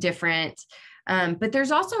is different. But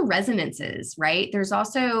there's also resonances, right? There's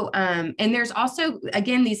also,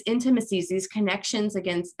 again, these intimacies, these connections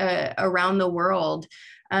around the world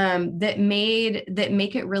that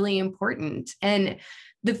make it really important. And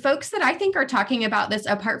the folks that I think are talking about this,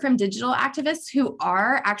 apart from digital activists who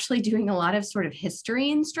are actually doing a lot of sort of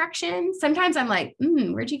history instruction, sometimes I'm like,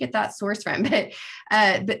 where'd you get that source from? But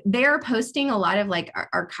they're posting a lot of like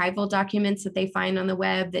archival documents that they find on the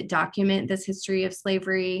web that document this history of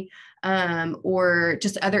slavery, or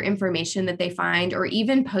just other information that they find, or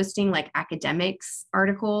even posting like academics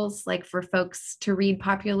articles like for folks to read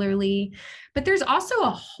popularly. But there's also a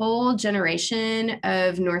whole generation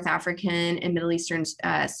of North African and Middle Eastern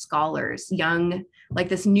scholars, young, like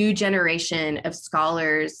this new generation of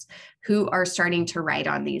scholars who are starting to write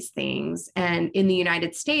on these things. And in the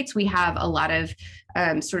United States, we have a lot of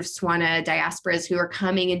sort of Swana diasporas who are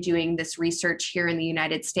coming and doing this research here in the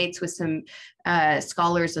United States with some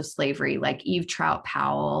scholars of slavery, like Eve Trout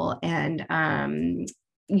Powell and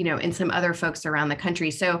and some other folks around the country.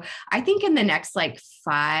 So I think in the next like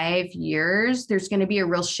 5 years, there's going to be a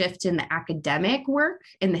real shift in the academic work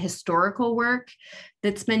and the historical work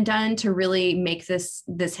that's been done to really make this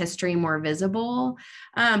history more visible.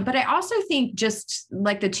 But I also think just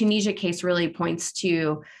like the Tunisia case really points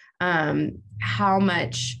to how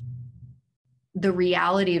much the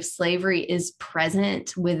reality of slavery is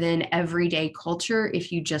present within everyday culture if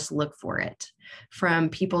you just look for it, from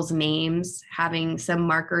people's names having some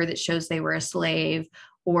marker that shows they were a slave,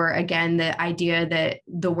 or again, the idea that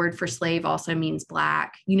the word for slave also means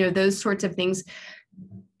black, those sorts of things.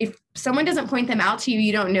 If someone doesn't point them out to you,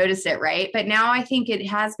 you don't notice it, right? But now I think it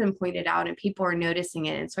has been pointed out and people are noticing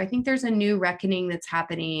it. And so I think there's a new reckoning that's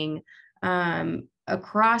happening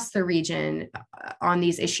across the region on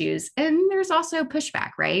these issues. And there's also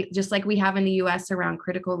pushback, right? Just like we have in the US around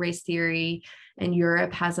critical race theory, and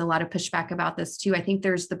Europe has a lot of pushback about this too. I think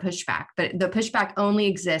there's the pushback, but the pushback only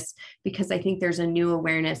exists because I think there's a new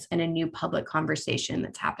awareness and a new public conversation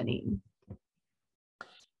that's happening.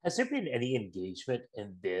 Has there been any engagement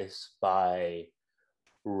in this by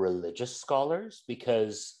religious scholars?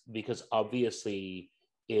 Because obviously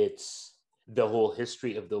it's the whole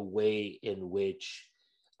history of the way in which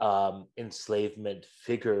enslavement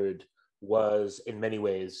figured was in many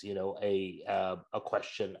ways, a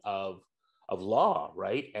question of law,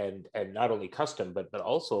 right? And not only custom, but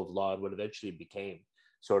also of law, and what eventually became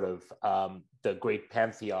sort of the great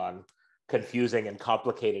pantheon confusing and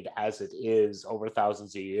complicated as it is over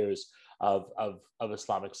thousands of years of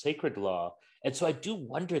Islamic sacred law. And so I do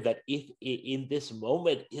wonder that if in this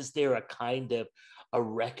moment, is there a kind of a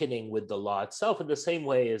reckoning with the law itself, in the same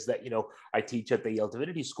way as that, I teach at the Yale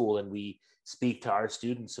Divinity School, and we speak to our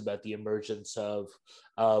students about the emergence of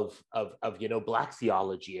Black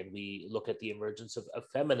theology, and we look at the emergence of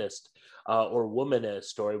feminist or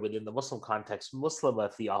womanist, or within the Muslim context, Muslim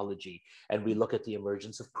theology, and we look at the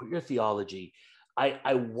emergence of queer theology.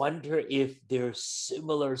 I wonder if there's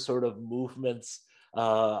similar sort of movements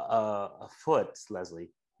afoot,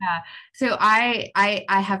 Leslie. Yeah. So I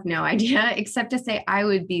have no idea, except to say I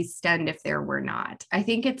would be stunned if there were not. I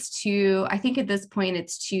think at this point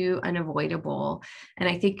it's too unavoidable. And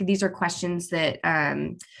I think these are questions that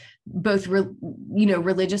both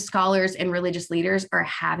religious scholars and religious leaders are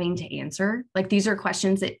having to answer. Like, these are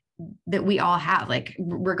questions that we all have, like,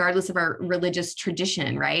 regardless of our religious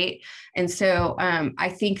tradition, right? And so I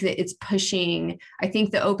think that it's pushing, I think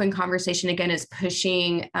the open conversation again is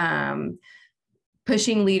pushing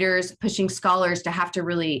leaders, pushing scholars to have to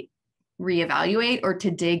really reevaluate, or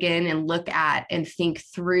to dig in and look at and think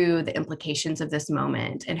through the implications of this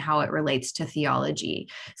moment and how it relates to theology.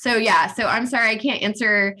 So I'm sorry, I can't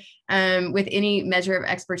answer with any measure of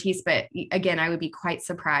expertise, but again, I would be quite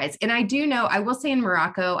surprised. And I do know, I will say, in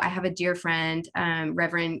Morocco, I have a dear friend,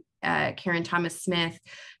 Reverend Karen Thomas Smith,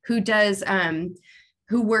 who does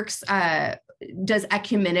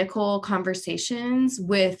ecumenical conversations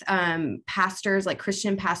with pastors, like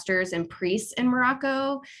Christian pastors and priests in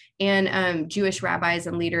Morocco, and Jewish rabbis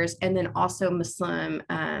and leaders, and then also Muslim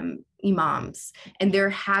imams. And they're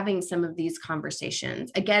having some of these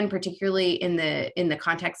conversations, again, particularly in the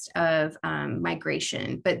context of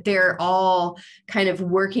migration, but they're all kind of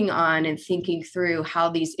working on and thinking through how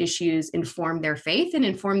these issues inform their faith and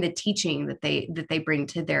inform the teaching that they bring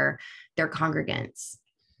to their congregants.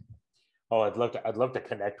 Oh, I'd love to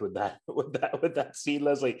connect with that scene,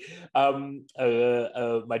 Leslie.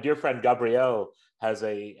 My dear friend Gabrielle I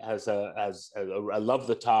love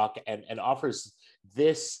the talk, and offers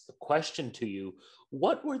this question to you.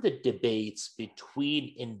 What were the debates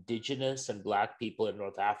between indigenous and Black people in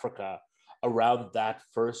North Africa around that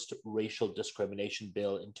first racial discrimination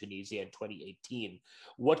bill in Tunisia in 2018?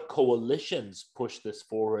 What coalitions pushed this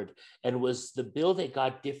forward? And was the bill they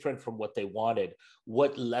got different from what they wanted?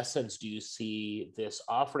 What lessons do you see this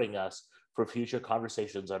offering us for future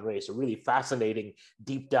conversations on race? A really fascinating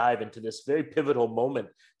deep dive into this very pivotal moment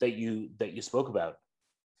that you spoke about.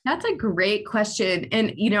 That's a great question.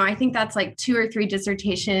 And, I think that's like 2 or 3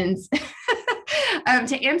 dissertations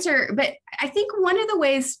to answer. But I think one of the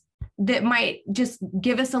ways that might just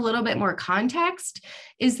give us a little bit more context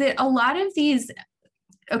is that a lot of these,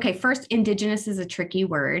 okay, first, indigenous is a tricky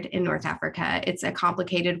word in North Africa. It's a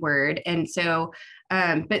complicated word. And so,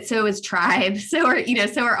 but so is tribe. So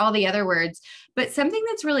are all the other words. But something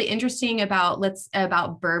that's really interesting about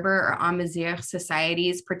Berber or Amazigh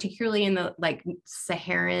societies, particularly in the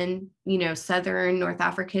Saharan, southern North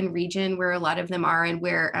African region, where a lot of them are, and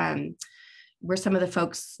where some of the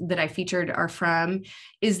folks that I featured are from,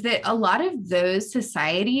 is that a lot of those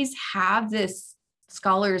societies have this,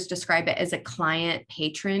 scholars describe it as a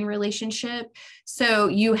client-patron relationship. So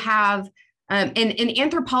you have, and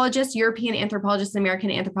anthropologists, European anthropologists,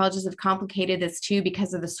 American anthropologists have complicated this too,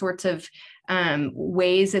 because of the sorts of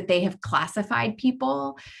ways that they have classified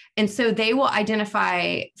people. And so they will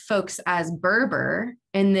identify folks as Berber,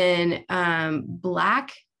 and then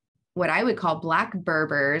Black, what I would call Black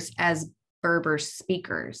Berbers, as Berber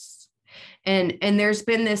speakers. And there's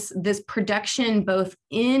been this production both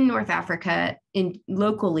in North Africa,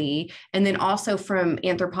 locally, and then also from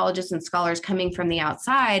anthropologists and scholars coming from the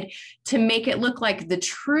outside, to make it look like the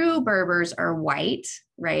true Berbers are white,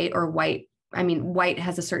 right? Or white, I mean, white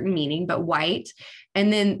has a certain meaning, but white.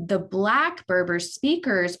 And then the Black Berber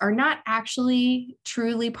speakers are not actually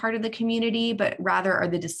truly part of the community, but rather are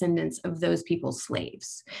the descendants of those people's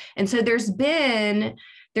slaves. And so there's been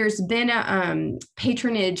a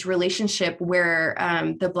patronage relationship where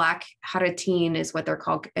the Black Haratin is what they're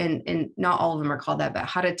called, and not all of them are called that, but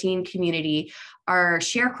Haratin community are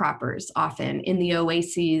sharecroppers often in the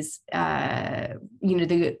oases, the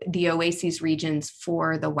oases regions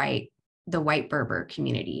for the white Berber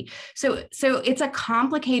community. So it's a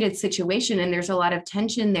complicated situation, and there's a lot of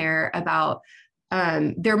tension there about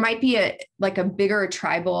there might be a bigger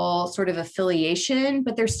tribal sort of affiliation,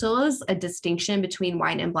 but there still is a distinction between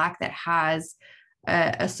white and Black that has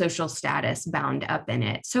a social status bound up in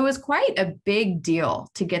it. So it was quite a big deal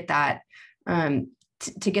to get that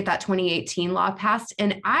to get that 2018 law passed.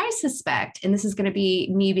 And I suspect, and this is going to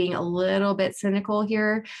be me being a little bit cynical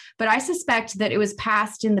here, but I suspect that it was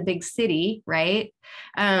passed in the big city, right?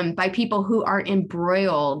 By people who aren't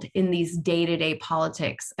embroiled in these day-to-day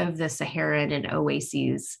politics of the Saharan and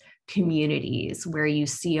Oases communities where you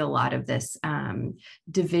see a lot of this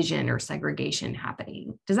division or segregation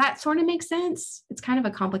happening. Does that sort of make sense? It's kind of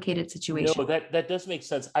a complicated situation. No, that does make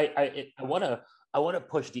sense. I want to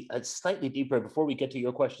push slightly deeper before we get to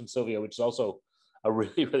your question, Sylvia, which is also a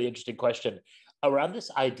really, really interesting question around this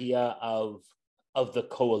idea of the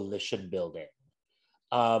coalition building.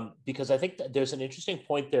 Because I think that there's an interesting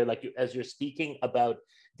point there, like as you're speaking about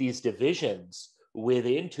these divisions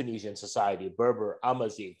within Tunisian society, Berber,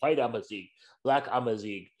 Amazigh, white Amazigh, black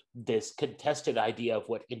Amazigh, this contested idea of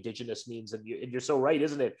what indigenous means. And you're so right,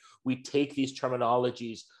 isn't it? We take these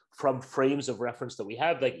terminologies from frames of reference that we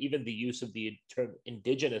have, like even the use of the term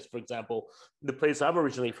indigenous, for example, the place I'm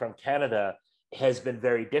originally from, Canada, has been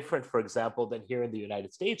very different, for example, than here in the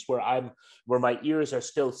United States, where my ears are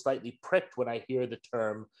still slightly pricked when I hear the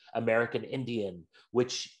term American Indian,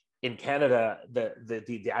 which in Canada,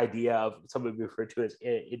 the idea of somebody referred to as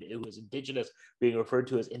it was indigenous being referred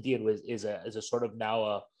to as Indian is a sort of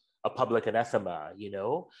now a public anathema, you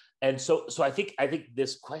know? And so I think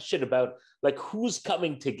this question about like who's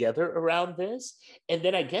coming together around this, and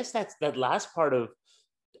then I guess that's that last part of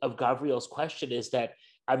Gabriel's question is that,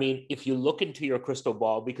 I mean, if you look into your crystal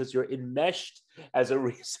ball, because you're enmeshed as a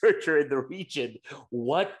researcher in the region,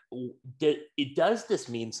 does this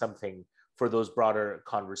mean something for those broader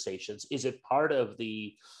conversations? Is it part of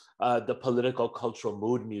the political cultural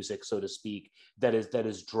mood music, so to speak, that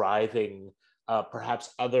is driving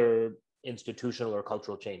perhaps other institutional or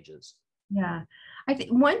cultural changes? Yeah, I think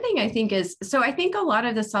one thing I think is, so I think a lot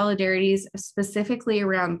of the solidarities specifically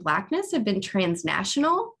around Blackness have been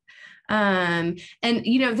transnational. And,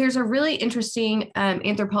 you know, there's a really interesting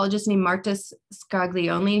anthropologist named Marta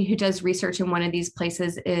Scaglione who does research in one of these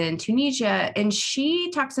places in Tunisia. And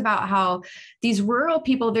she talks about how these rural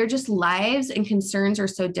people, their just lives and concerns are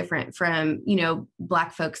so different from, you know,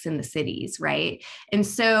 Black folks in the cities, right? And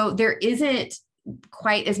so there isn't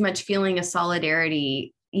quite as much feeling of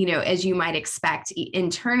solidarity, you know, as you might expect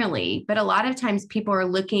internally. But a lot of times people are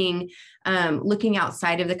looking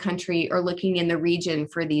outside of the country or looking in the region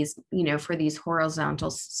for these, you know, for these horizontal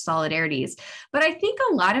solidarities. But I think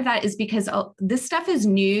a lot of that is because this stuff is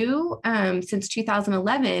new since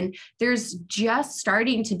 2011. There's just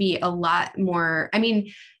starting to be a lot more, I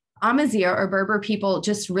mean, Amazigh or Berber people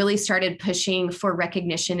just really started pushing for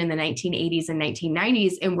recognition in the 1980s and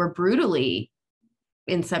 1990s and were brutally,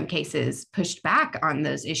 in some cases, pushed back on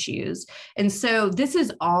those issues. And so this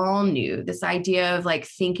is all new, this idea of like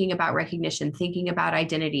thinking about recognition, thinking about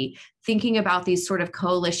identity, thinking about these sort of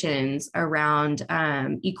coalitions around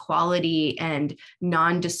equality and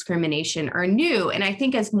non-discrimination are new. And I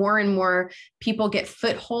think as more and more people get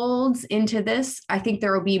footholds into this, I think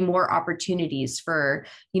there will be more opportunities for,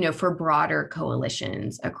 you know, for broader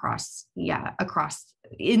coalitions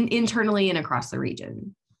internally and across the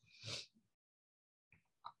region.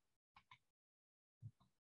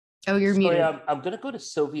 Oh, you're muted. I'm going to go to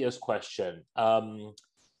Sylvia's question on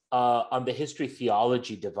the history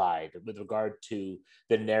theology divide with regard to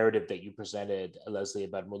the narrative that you presented, Leslie,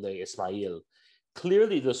 about Moulay Ismail.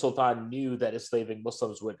 Clearly, the Sultan knew that enslaving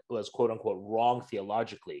Muslims was quote unquote wrong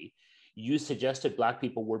theologically. You suggested Black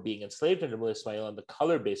people were being enslaved under Moulay Ismail on the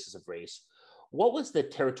color basis of race. What was the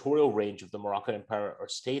territorial range of the Moroccan Empire or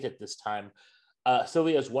state at this time?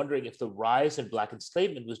 Sylvia is wondering if the rise in Black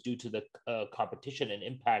enslavement was due to the competition and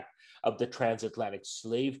impact of the transatlantic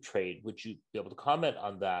slave trade. Would you be able to comment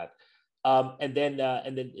on that? And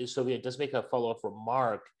then Sylvia does make a follow-up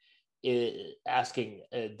remark asking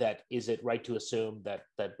that is it right to assume that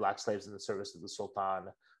Black slaves in the service of the Sultan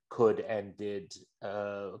could and did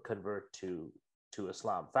convert to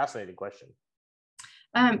Islam? Fascinating question.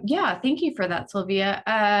 Yeah, thank you for that, Sylvia.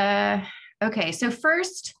 Okay, so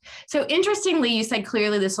interestingly, you said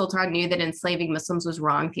clearly the Sultan knew that enslaving Muslims was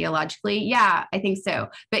wrong theologically. Yeah, I think so.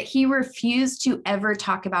 But he refused to ever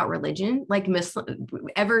talk about religion, like Muslim,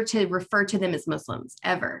 ever to refer to them as Muslims,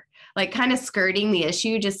 ever. Like kind of skirting the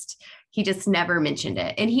issue, he just never mentioned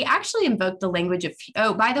it. And he actually invoked the language of,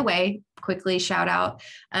 oh, by the way, quickly shout out,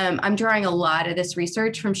 I'm drawing a lot of this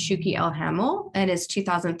research from Shouki El Hamel and his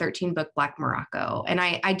 2013 book, Black Morocco. And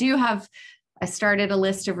I do have I started a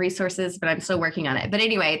list of resources, but I'm still working on it. But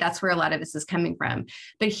anyway, that's where a lot of this is coming from.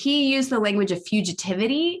 But he used the language of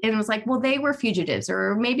fugitivity and was like, well, they were fugitives,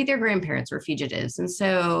 or maybe their grandparents were fugitives. And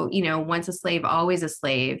so, you know, once a slave, always a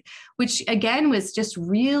slave, which again was just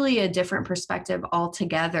really a different perspective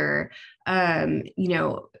altogether, you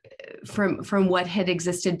know, from what had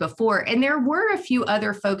existed before. And there were a few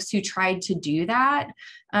other folks who tried to do that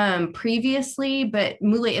previously, but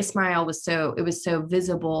Muley Ismail was so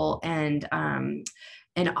visible and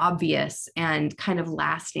obvious and kind of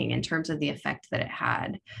lasting in terms of the effect that it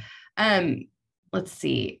had. Let's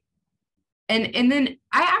see. And then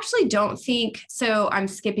I actually don't think, so I'm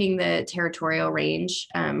skipping the territorial range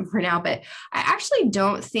for now, but I actually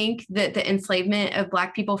don't think that the enslavement of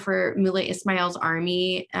Black people for Muley Ismail's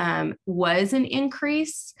army was an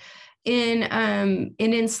increase in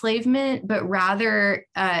enslavement, but rather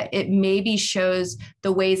it maybe shows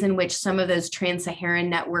the ways in which some of those trans-Saharan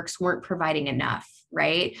networks weren't providing enough,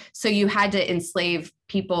 right? So you had to enslave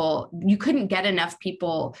people, you couldn't get enough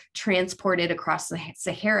people transported across the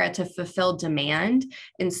Sahara to fulfill demand.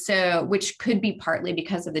 And so, which could be partly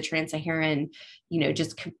because of the trans-Saharan, you know,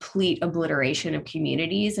 just complete obliteration of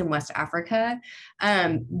communities in West Africa.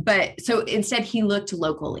 But so instead he looked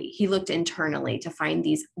locally, he looked internally to find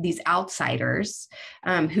these outsiders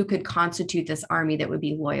who could constitute this army that would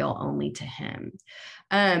be loyal only to him.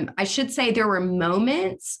 I should say there were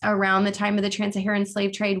moments around the time of the trans-Saharan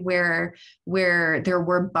slave trade where there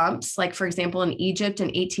were bumps, like for example, in Egypt in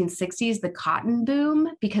 1860s, the cotton boom,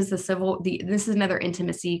 because this is another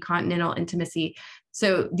intimacy, continental intimacy.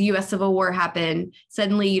 So the US Civil War happened.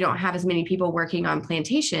 Suddenly you don't have as many people working on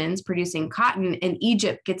plantations producing cotton, and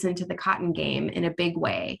Egypt gets into the cotton game in a big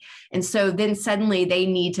way. And so then suddenly they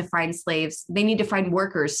need to find slaves, they need to find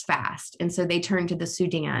workers fast. And so they turn to the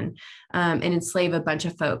Sudan and enslave a bunch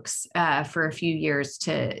of folks for a few years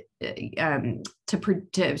to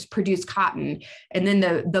produce cotton. And then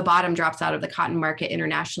the bottom drops out of the cotton market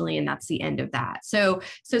internationally, and that's the end of that. So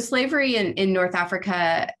slavery in North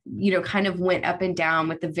Africa, you know, kind of went up and down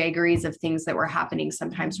with the vagaries of things that were happening,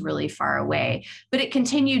 sometimes really far away. But it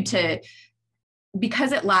continued to,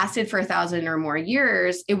 because it lasted for 1,000 or more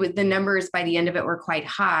years, it was, the numbers by the end of it were quite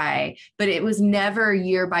high, but it was never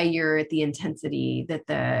year by year at the intensity that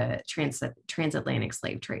the transatlantic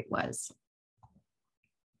slave trade was.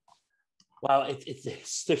 Wow,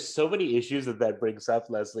 there's so many issues that brings up,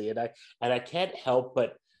 Leslie, and I can't help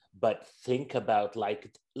but think about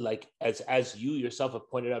like as you yourself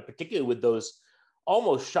have pointed out, particularly with those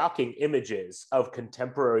almost shocking images of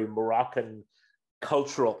contemporary Moroccan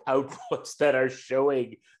cultural outputs that are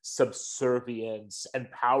showing subservience and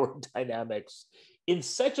power dynamics in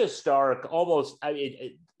such a stark, almost, I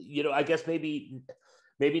mean, you know, I guess maybe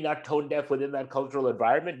not tone deaf within that cultural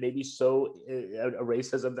environment, maybe so a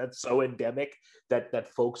racism that's so endemic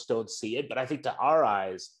that folks don't see it. But I think to our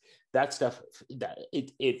eyes, that stuff, that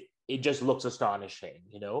it just looks astonishing,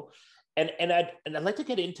 you know. And I'd like to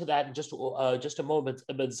get into that in just a moment.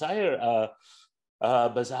 But Zahir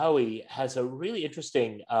Bazawi has a really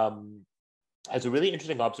interesting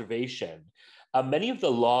observation. Many of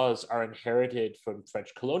the laws are inherited from French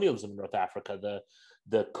colonialism in North Africa.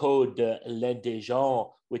 The Code de l'Indigent,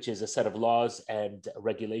 which is a set of laws and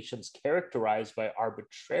regulations characterized by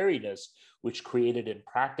arbitrariness, which created in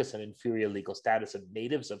practice an inferior legal status of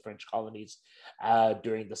natives of French colonies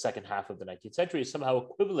during the second half of the 19th century, is somehow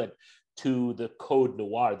equivalent to the Code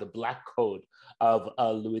Noir, the Black Code of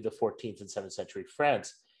Louis XIV in 7th century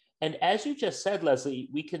France. And as you just said, Leslie,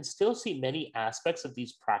 we can still see many aspects of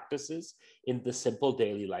these practices in the simple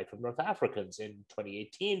daily life of North Africans. In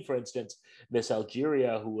 2018, for instance, Miss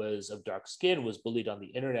Algeria, who was of dark skin, was bullied on the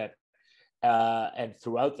internet and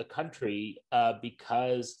throughout the country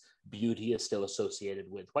because beauty is still associated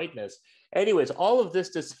with whiteness. Anyways, all of this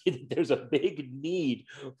to say that there's a big need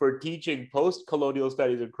for teaching post-colonial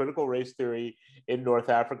studies and critical race theory in North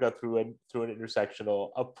Africa through an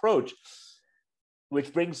intersectional approach.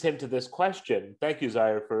 Which brings him to this question. Thank you,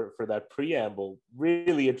 Zahir, for that preamble.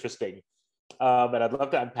 Really interesting. And I'd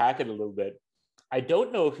love to unpack it a little bit. I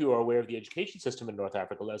don't know if you are aware of the education system in North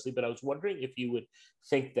Africa, Leslie, but I was wondering if you would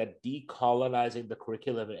think that decolonizing the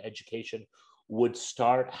curriculum and education would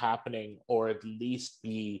start happening, or at least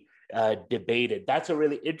be debated. That's a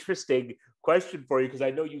really interesting question for you, because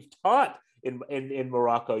I know you've taught in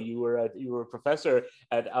Morocco. You were a professor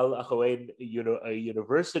at Al Akhawain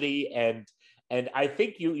University, and I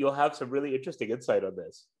think you'll have some really interesting insight on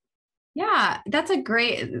this. Yeah, that's a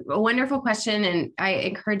wonderful question. And I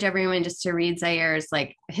encourage everyone just to read Zahir's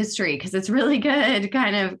history, because it's really good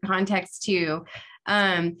kind of context too.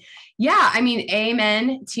 Yeah, I mean,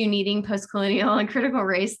 amen to needing post-colonial and critical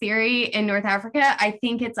race theory in North Africa. I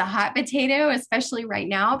think it's a hot potato, especially right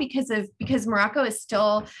now, because Morocco is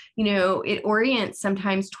still, it orients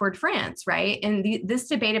sometimes toward France, right? And this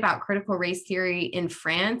debate about critical race theory in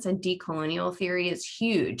France and decolonial theory is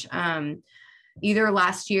huge. Either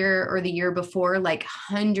last year or the year before, like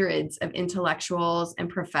hundreds of intellectuals and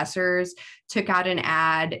professors took out an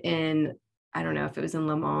ad in, I don't know if it was in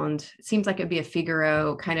Le Monde. It seems like it'd be a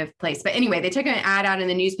Figaro kind of place. But anyway, they took an ad out in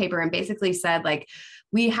the newspaper and basically said, like,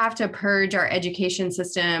 we have to purge our education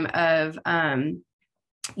system of,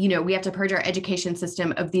 we have to purge our education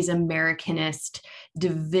system of these Americanist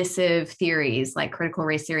divisive theories like critical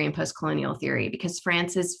race theory and post-colonial theory, because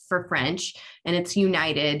France is for French and it's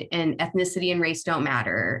united and ethnicity and race don't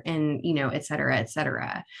matter, and, et cetera, et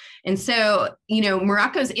cetera. And so,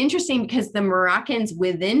 Morocco's interesting because the Moroccans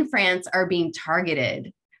within France are being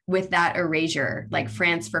targeted with that erasure. Like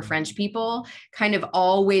France for French people kind of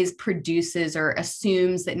always produces or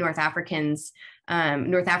assumes that North African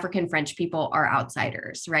French people are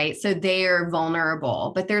outsiders, right? So they are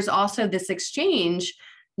vulnerable. But there's also this exchange,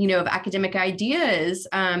 of academic ideas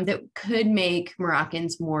that could make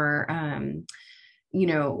Moroccans more,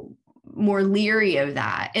 more leery of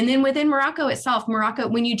that. And then within Morocco itself,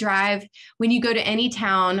 when you go to any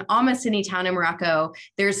town, almost any town in Morocco,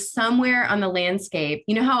 there's somewhere on the landscape,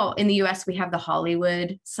 how in the US we have the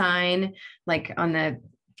Hollywood sign, like on the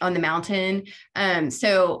mountain.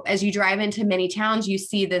 So as you drive into many towns, you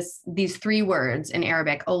see these three words in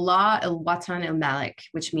Arabic: Allah, al-Watan, al-Malik,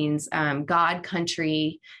 which means God,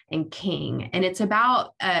 country, and king. And it's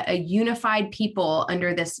about a unified people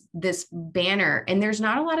under this banner. And there's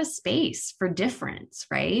not a lot of space for difference,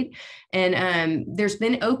 right? And there's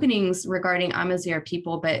been openings regarding Amazigh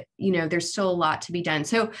people, but there's still a lot to be done.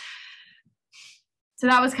 So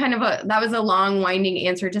that was a long winding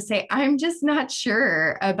answer to say, I'm just not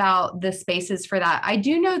sure about the spaces for that. I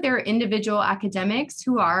do know there are individual academics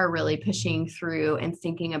who are really pushing through and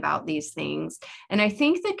thinking about these things. And I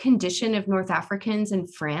think the condition of North Africans in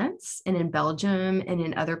France and in Belgium and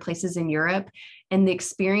in other places in Europe, and the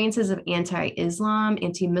experiences of anti-Islam,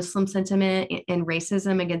 anti-Muslim sentiment, and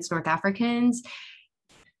racism against North Africans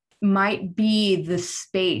might be the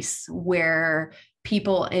space where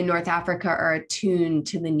people in North Africa are attuned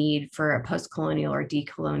to the need for a post-colonial or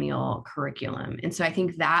decolonial curriculum. And so I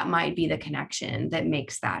think that might be the connection that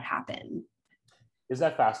makes that happen. Is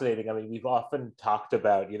that fascinating? I mean, we've often talked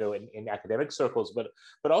about, in academic circles,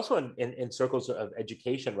 but also in circles of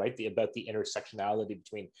education, right? About the intersectionality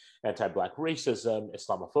between anti-Black racism,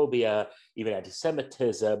 Islamophobia, even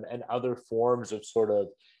anti-Semitism, and other forms of sort of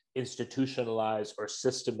institutionalized or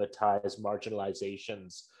systematized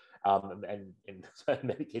marginalizations, and in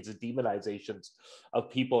many cases demonizations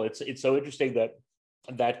of people. It's so interesting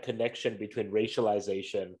that connection between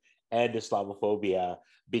racialization and Islamophobia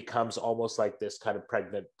becomes almost like this kind of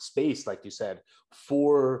pregnant space, like you said,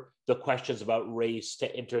 for the questions about race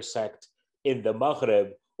to intersect in the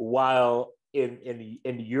Maghreb, while in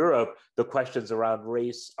Europe, the questions around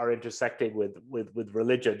race are intersecting with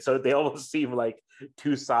religion. So they almost seem like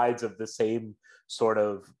two sides of the same sort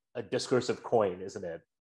of a discursive coin, isn't it?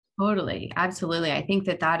 Totally. Absolutely. I think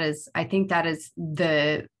that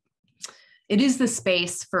it is the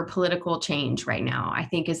space for political change right now. I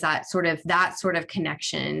think is that sort of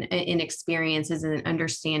connection in experiences and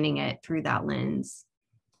understanding it through that lens.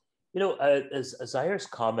 As Zahir's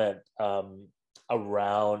comment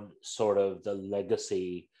around sort of the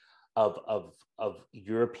legacy of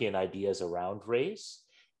European ideas around race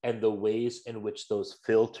and the ways in which those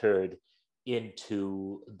filtered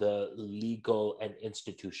into the legal and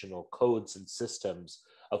institutional codes and systems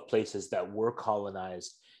of places that were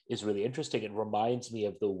colonized is really interesting. It reminds me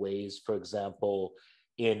of the ways, for example,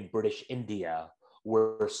 in British India,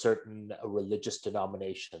 where certain religious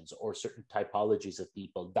denominations or certain typologies of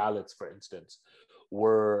people, Dalits, for instance,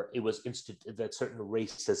 that certain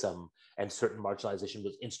racism and certain marginalization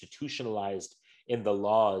was institutionalized in the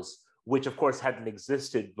laws, which of course hadn't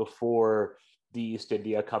existed before the East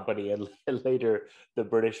India Company and later the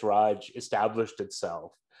British Raj established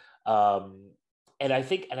itself. And I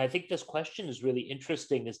think this question is really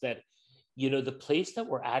interesting, is that, the place that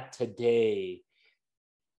we're at today,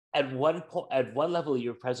 at one level,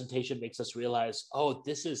 your presentation makes us realize, oh,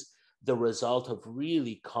 this is the result of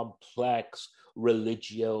really complex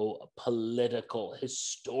religio-political,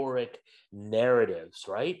 historic narratives,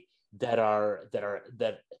 right? That are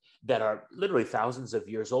literally thousands of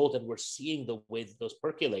years old, and we're seeing the way that those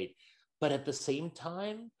percolate. But at the same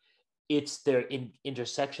time, it's their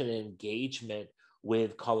intersection and engagement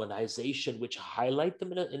with colonization, which highlight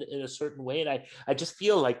them in a certain way. And I just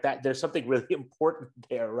feel like that there's something really important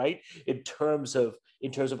there, right? In terms of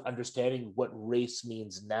understanding what race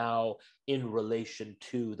means now in relation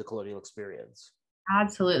to the colonial experience.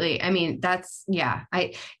 Absolutely. I mean, that's, yeah,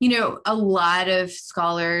 a lot of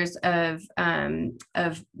scholars of a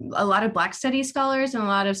lot of Black studies scholars and a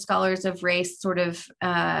lot of scholars of race sort of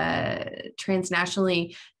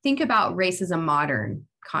transnationally think about race as a modern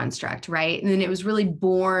construct, right? And then it was really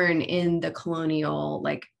born in the colonial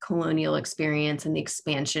experience and the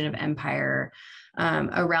expansion of empire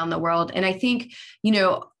around the world. And I think,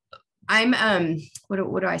 I'm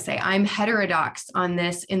what do I say? I'm heterodox on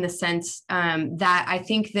this in the sense that I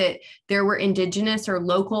think that there were indigenous or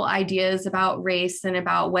local ideas about race and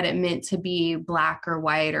about what it meant to be Black or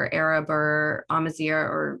white or Arab or Amazigh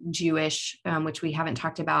or Jewish, which we haven't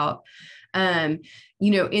talked about, in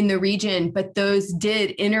the region, but those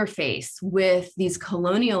did interface with these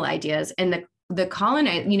colonial ideas and the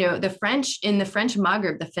colonize, the French in the French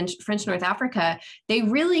Maghreb, the French North Africa, they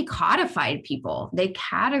really codified people. They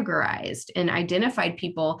categorized and identified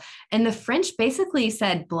people. And the French basically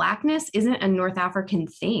said Blackness isn't a North African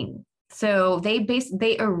thing. So they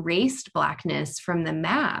erased Blackness from the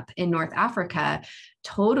map in North Africa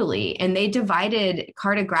totally. And they divided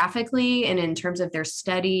cartographically and in terms of their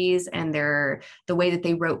studies and the way that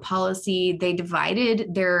they wrote policy, they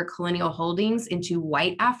divided their colonial holdings into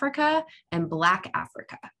white Africa and Black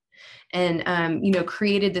Africa. And,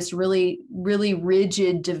 created this really, really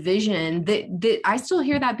rigid division that I still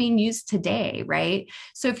hear that being used today, right?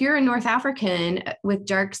 So if you're a North African with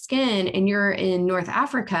dark skin and you're in North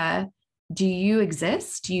Africa, do you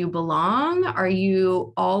exist? Do you belong? Are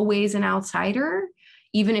you always an outsider,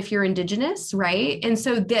 even if you're indigenous, right? And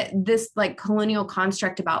so this like colonial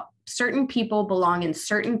construct about certain people belong in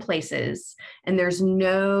certain places, and there's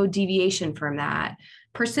no deviation from that,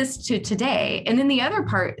 persists to today. And then the other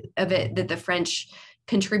part of it that the French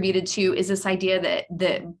contributed to is this idea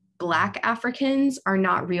that Black Africans are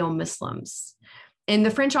not real Muslims. And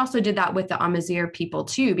the French also did that with the Amazigh people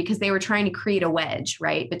too, because they were trying to create a wedge,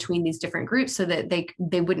 right, between these different groups so that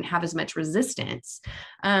they wouldn't have as much resistance.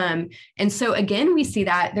 And so again, we see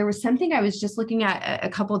that there was something I was just looking at a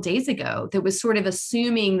couple of days ago that was sort of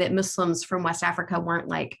assuming that Muslims from West Africa weren't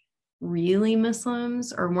like really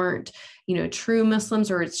Muslims or weren't, true Muslims,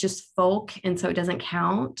 or it's just folk, and so it doesn't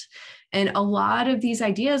count. And a lot of these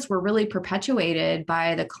ideas were really perpetuated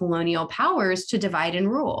by the colonial powers to divide and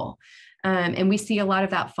rule. And we see a lot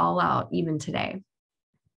of that fallout even today.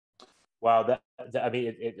 Wow,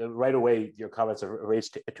 right away, your comments have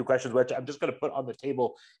raised two questions, which I'm just going to put on the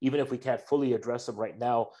table, even if we can't fully address them right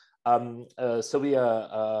now.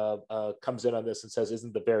 Sylvia comes in on this and says,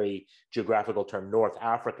 isn't the very geographical term North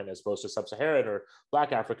African as opposed to Sub-Saharan or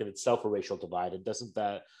Black African itself a racial divide? And doesn't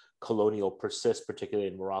that colonial persist, particularly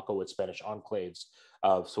in Morocco with Spanish enclaves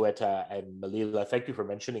of Ceuta and Melilla? Thank you for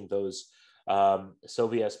mentioning those,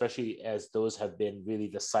 Sylvia, especially as those have been really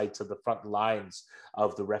the sites of the front lines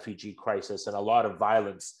of the refugee crisis and a lot of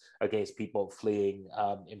violence against people fleeing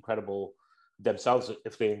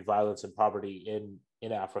fleeing violence and poverty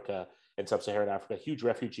in Africa and Sub-Saharan Africa. Huge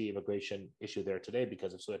refugee immigration issue there today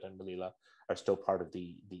because of Ceuta and Melilla are still part of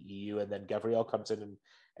the EU. And then Gabrielle comes in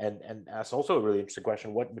and asks also a really interesting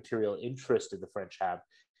question: what material interest did the French have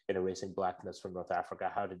in erasing Blackness from North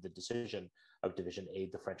Africa? How did the decision of division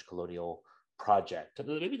aid the French colonial project?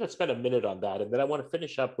 Maybe let's spend a minute on that, and then I want to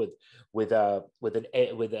finish up with an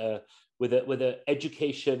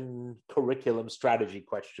education curriculum strategy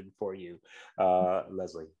question for you,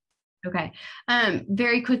 Leslie. Okay,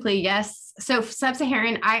 very quickly, yes. So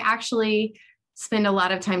Sub-Saharan, I actually spend a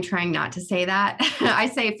lot of time trying not to say that. I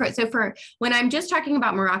say for when I'm just talking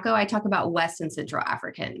about Morocco, I talk about West and Central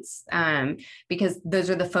Africans, because those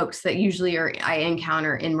are the folks that usually I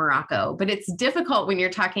encounter in Morocco. But it's difficult when you're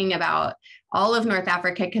talking about all of North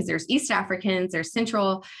Africa because there's East Africans, there's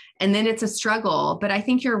Central, and then it's a struggle. But I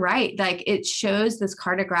think you're right. Like, it shows this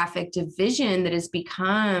cartographic division that has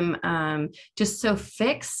become just so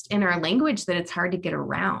fixed in our language that it's hard to get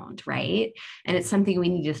around, right? And it's something we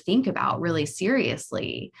need to think about really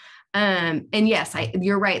seriously. And yes,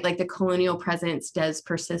 you're right. Like, the colonial presence does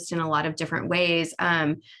persist in a lot of different ways.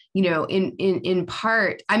 In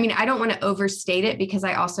part, I mean, I don't want to overstate it because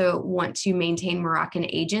I also want to maintain Moroccan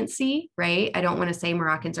agency, right? I don't want to say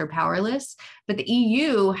Moroccans are powerless, but the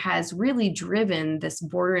EU has really driven this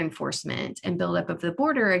border enforcement and buildup of the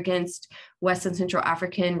border against West and Central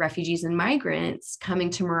African refugees and migrants coming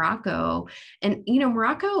to Morocco. And,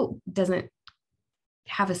 Morocco doesn't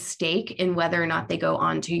have a stake in whether or not they go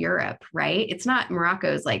on to Europe, right? It's not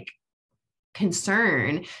Morocco's like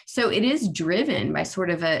concern. So it is driven by sort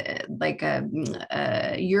of a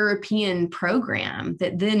European program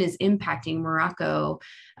that then is impacting Morocco,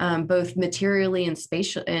 both materially and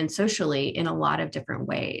spatial and socially in a lot of different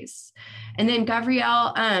ways. And then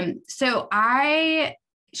Gabrielle, so I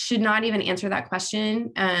should not even answer that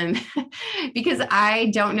question because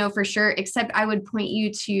I don't know for sure, except I would point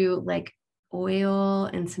you to like oil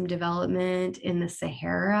and some development in the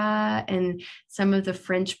Sahara and some of the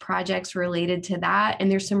French projects related to that.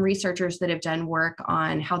 And there's some researchers that have done work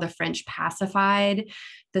on how the French pacified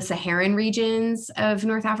the Saharan regions of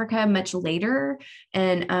North Africa much later,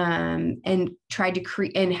 and tried to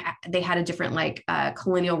create, and they had a different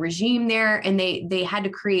colonial regime there, and they had to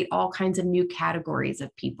create all kinds of new categories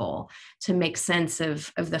of people to make sense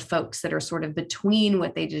of the folks that are sort of between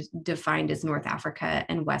what they just defined as North Africa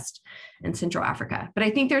and West and Central Africa. But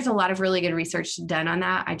I think there's a lot of really good research done on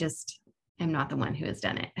that. I just am not the one who has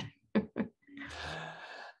done it.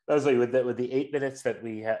 Leslie, with the 8 minutes that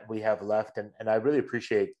we have left, and I really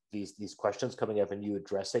appreciate these questions coming up and you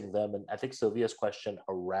addressing them. And I think Sylvia's question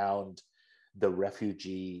around the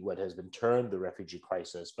refugee, what has been termed the refugee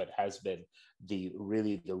crisis, but has been the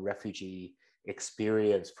refugee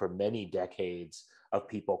experience for many decades of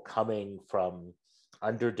people coming from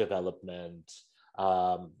underdevelopment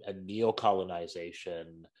and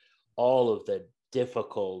neo-colonization, all of the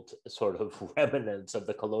difficult sort of remnants of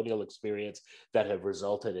the colonial experience that have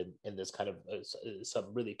resulted in this kind of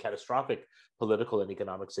some really catastrophic political and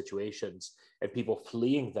economic situations, and people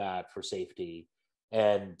fleeing that for safety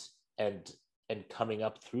and coming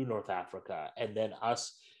up through North Africa, and then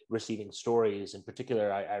us receiving stories. In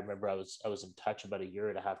particular, I remember I was in touch about 1.5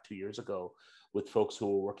 years, 2 years ago with folks who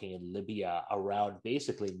were working in Libya around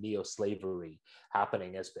basically neo-slavery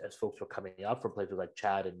happening as folks were coming up from places like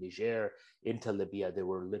Chad and Niger into Libya. They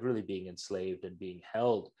were literally being enslaved and being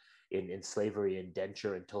held in slavery and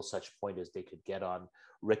indenture until such point as they could get on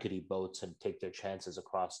rickety boats and take their chances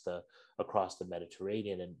across the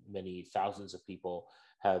Mediterranean. And many thousands of people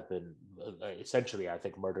have been essentially, I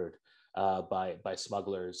think, murdered by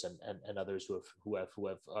smugglers and others who have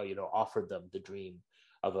offered them the dream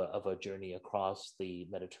of a journey across the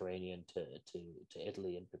Mediterranean to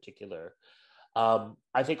Italy in particular.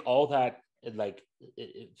 I think all that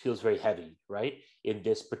it feels very heavy, right, in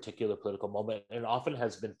this particular political moment, and often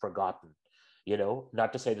has been forgotten.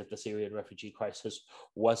 Not to say that the Syrian refugee crisis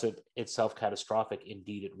wasn't itself catastrophic.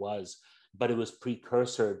 Indeed, it was, but it was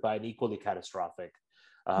precursored by an equally catastrophic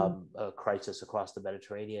crisis across the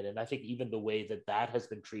Mediterranean. And I think even the way that has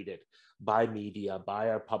been treated by media, by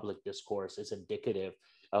our public discourse, is indicative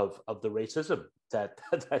of the racism that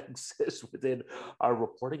exists within our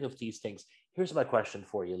reporting of these things. Here's my question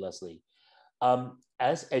for you, Leslie.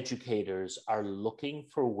 As educators are looking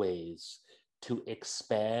for ways to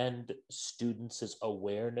expand students'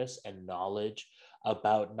 awareness and knowledge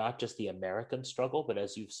about not just the American struggle, but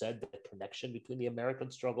as you've said, the connection between the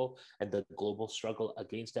American struggle and the global struggle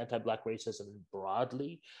against anti-Black racism and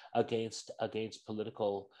broadly against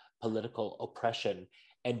political oppression,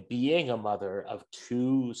 and being a mother of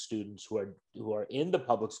 2 students who are in the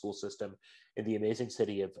public school system in the amazing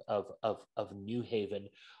city of New Haven,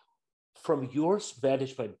 from your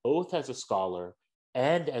vantage point, both as a scholar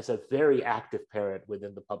and as a very active parent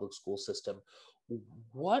within the public school system,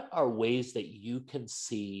 what are ways that you can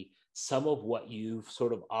see some of what you've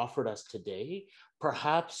sort of offered us today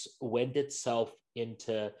perhaps wend itself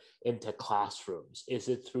into classrooms? Is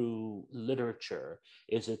it through literature?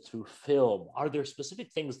 Is it through film? Are there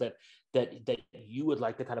specific things that you would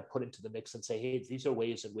like to kind of put into the mix and say, hey, these are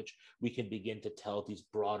ways in which we can begin to tell these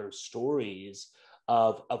broader stories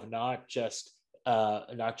of not just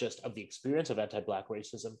of the experience of anti-Black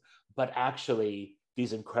racism, but actually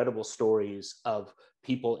these incredible stories of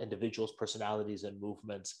people, individuals, personalities, and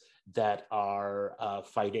movements that are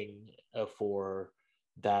fighting for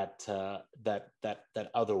that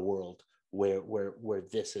other world where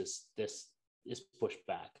this is pushed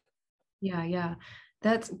back. Yeah.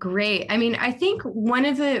 That's great. I mean, I think one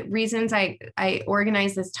of the reasons I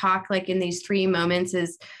organize this talk in these 3 moments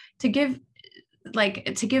is to give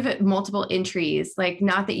it multiple entries,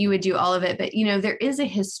 not that you would do all of it, but there is a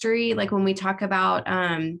history, when we talk about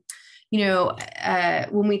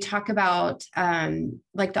when we talk about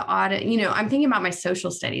the I'm thinking about my social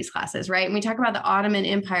studies classes, right? And we talk about the Ottoman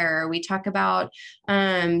Empire, we talk about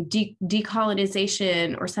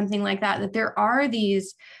decolonization or something like that there are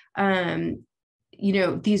these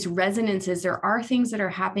these resonances. There are things that are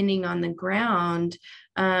happening on the ground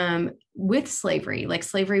with slavery.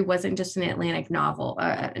 Slavery wasn't just an Atlantic novel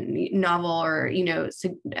or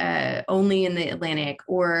only in the Atlantic,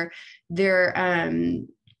 or there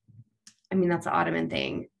I mean, that's the Ottoman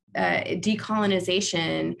thing.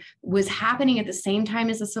 Decolonization was happening at the same time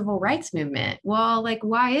as the civil rights movement. Well, like,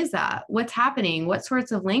 why is that? What's happening? What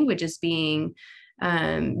sorts of language is being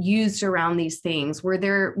used around these things?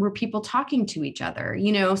 Were people talking to each other?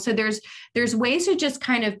 You know, so there's ways to just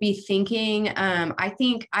kind of be thinking. I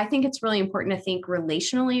think it's really important to think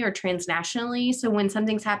relationally or transnationally. So when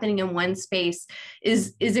something's happening in one space,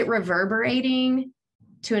 is it reverberating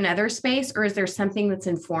to another space, or is there something that's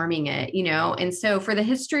informing it, you know? And so for the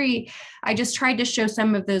history, I just tried to show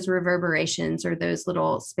some of those reverberations or those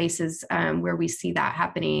little spaces where we see that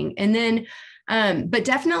happening. And then, but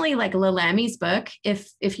definitely like Lalami's book,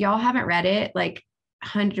 if y'all haven't read it, like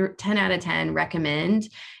 10 out of 10 recommend.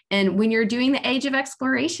 And when you're doing the Age of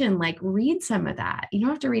Exploration, like read some of that. You don't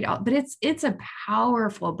have to read all, but it's a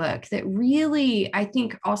powerful book that really, I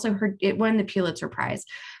think also it won the Pulitzer Prize.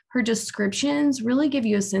 Her descriptions really give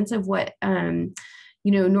you a sense of what,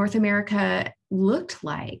 North America looked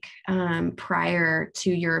like prior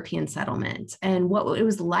to European settlement and what it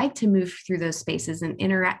was like to move through those spaces and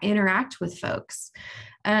interact with folks.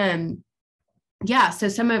 So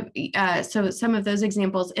some of those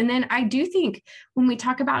examples. And then I do think when we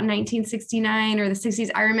talk about 1969 or the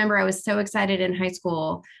 60s, I remember I was so excited in high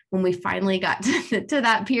school when we finally got to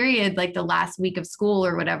that period, like the last week of school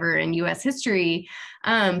or whatever in US history.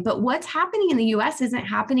 But what's happening in the US isn't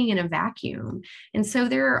happening in a vacuum. And so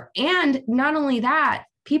and not only that,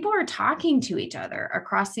 people are talking to each other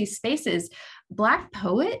across these spaces. Black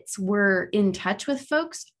poets were in touch with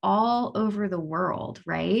folks all over the world,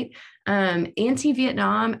 right?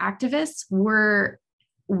 Anti-Vietnam activists were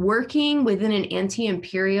working within an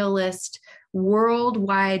anti-imperialist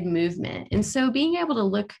worldwide movement. And so being able to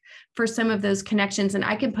look for some of those connections, and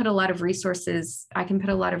I can put a lot of resources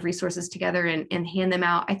together and hand them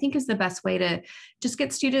out, I think is the best way to just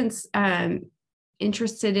get students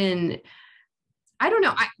interested in, I don't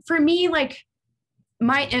know, for me, like,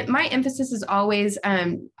 my emphasis is always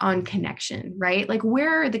on connection, right? Like,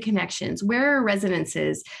 where are the connections? Where are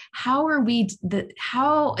resonances? How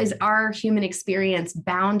is our human experience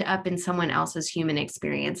bound up in someone else's human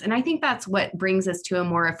experience? And I think that's what brings us to a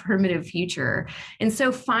more affirmative future. And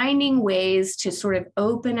so finding ways to sort of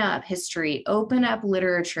open up history, open up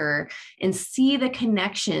literature, and see the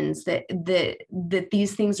connections that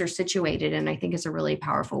these things are situated in, I think is a really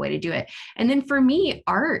powerful way to do it. And then for me,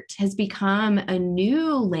 art has become a new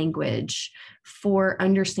language for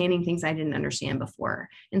understanding things I didn't understand before.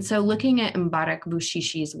 And so looking at Mbarak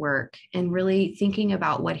Bushishi's work and really thinking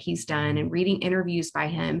about what he's done and reading interviews by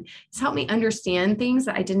him has helped me understand things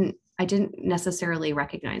that I didn't necessarily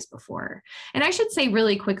recognize before. And I should say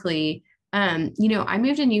really quickly, I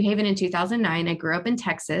moved to New Haven in 2009. I grew up in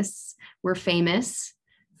Texas. We're famous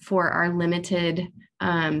for our limited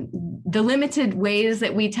ways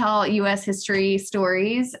that we tell US history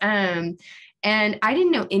stories. And I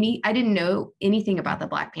didn't know anything about the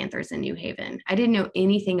Black Panthers in New Haven. I didn't know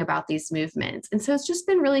anything about these movements. And so it's just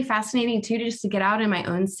been really fascinating too, to get out in my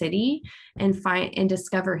own city and find and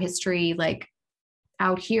discover history like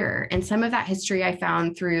out here. And some of that history I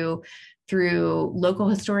found through local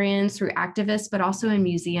historians, through activists, but also in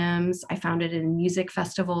museums. I found it in music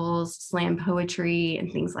festivals, slam poetry,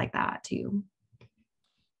 and things like that too.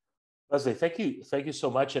 Leslie, thank you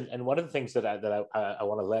so much. And one of the things that I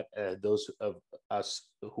want to let those of us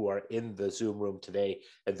who are in the Zoom room today,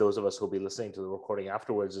 and those of us who will be listening to the recording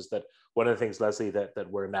afterwards, is that one of the things, Leslie,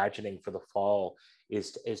 that we're imagining for the fall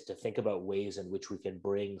is to think about ways in which we can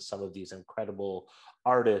bring some of these incredible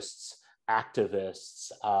artists,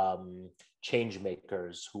 activists, change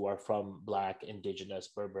makers who are from Black, Indigenous,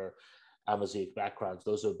 Berber, Amazigh backgrounds,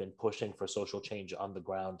 those who have been pushing for social change on the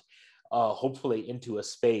ground, hopefully into a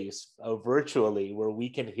space virtually where we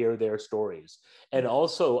can hear their stories. And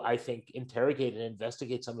also, I think, interrogate and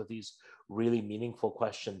investigate some of these really meaningful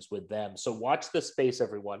questions with them. So watch this space,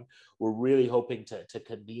 everyone. We're really hoping to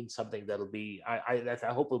convene something that'll be, I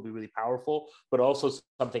hope will be really powerful, but also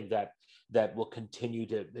something that will continue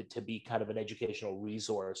to be kind of an educational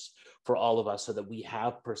resource for all of us, so that we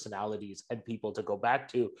have personalities and people to go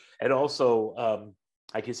back to. And also,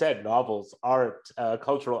 like you said, novels, art,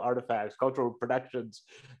 cultural artifacts, cultural productions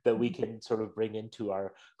that we can sort of bring into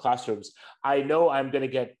our classrooms. I know I'm going to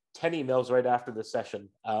get 10 emails right after the session,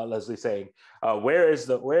 Leslie, saying, where is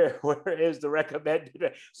the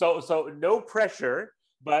recommended? So no pressure,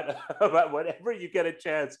 but whenever you get a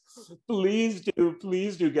chance, please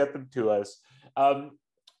do get them to us.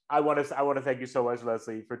 I want to thank you so much,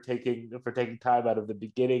 Leslie, for taking time out of the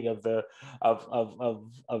beginning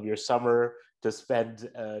of your summer to spend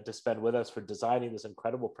with us, for designing this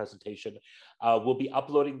incredible presentation. We'll be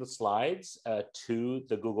uploading the slides to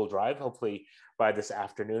the Google Drive, hopefully by this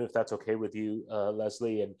afternoon, if that's okay with you,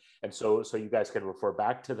 Leslie, and so you guys can refer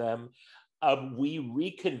back to them. We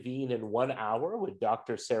reconvene in 1 hour with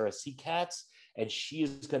Dr. Sarah Seacatz, and she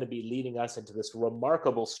is going to be leading us into this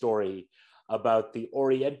remarkable story about the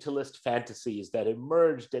Orientalist fantasies that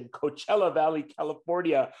emerged in Coachella Valley,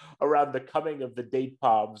 California, around the coming of the date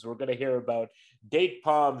palms. We're going to hear about date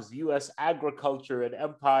palms, US agriculture and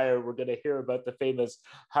empire. We're going to hear about the famous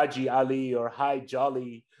Haji Ali or Hai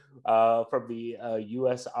Jolly from the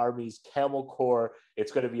US Army's Camel Corps.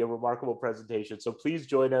 It's going to be a remarkable presentation. So please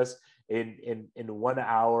join us in 1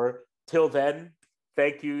 hour. Till then,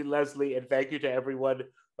 thank you, Leslie, and thank you to everyone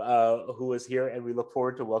who was here, and we look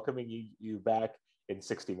forward to welcoming you back in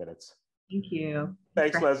 60 minutes. Thank you.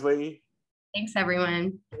 Thanks, Leslie. Thanks,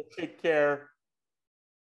 everyone. Take care.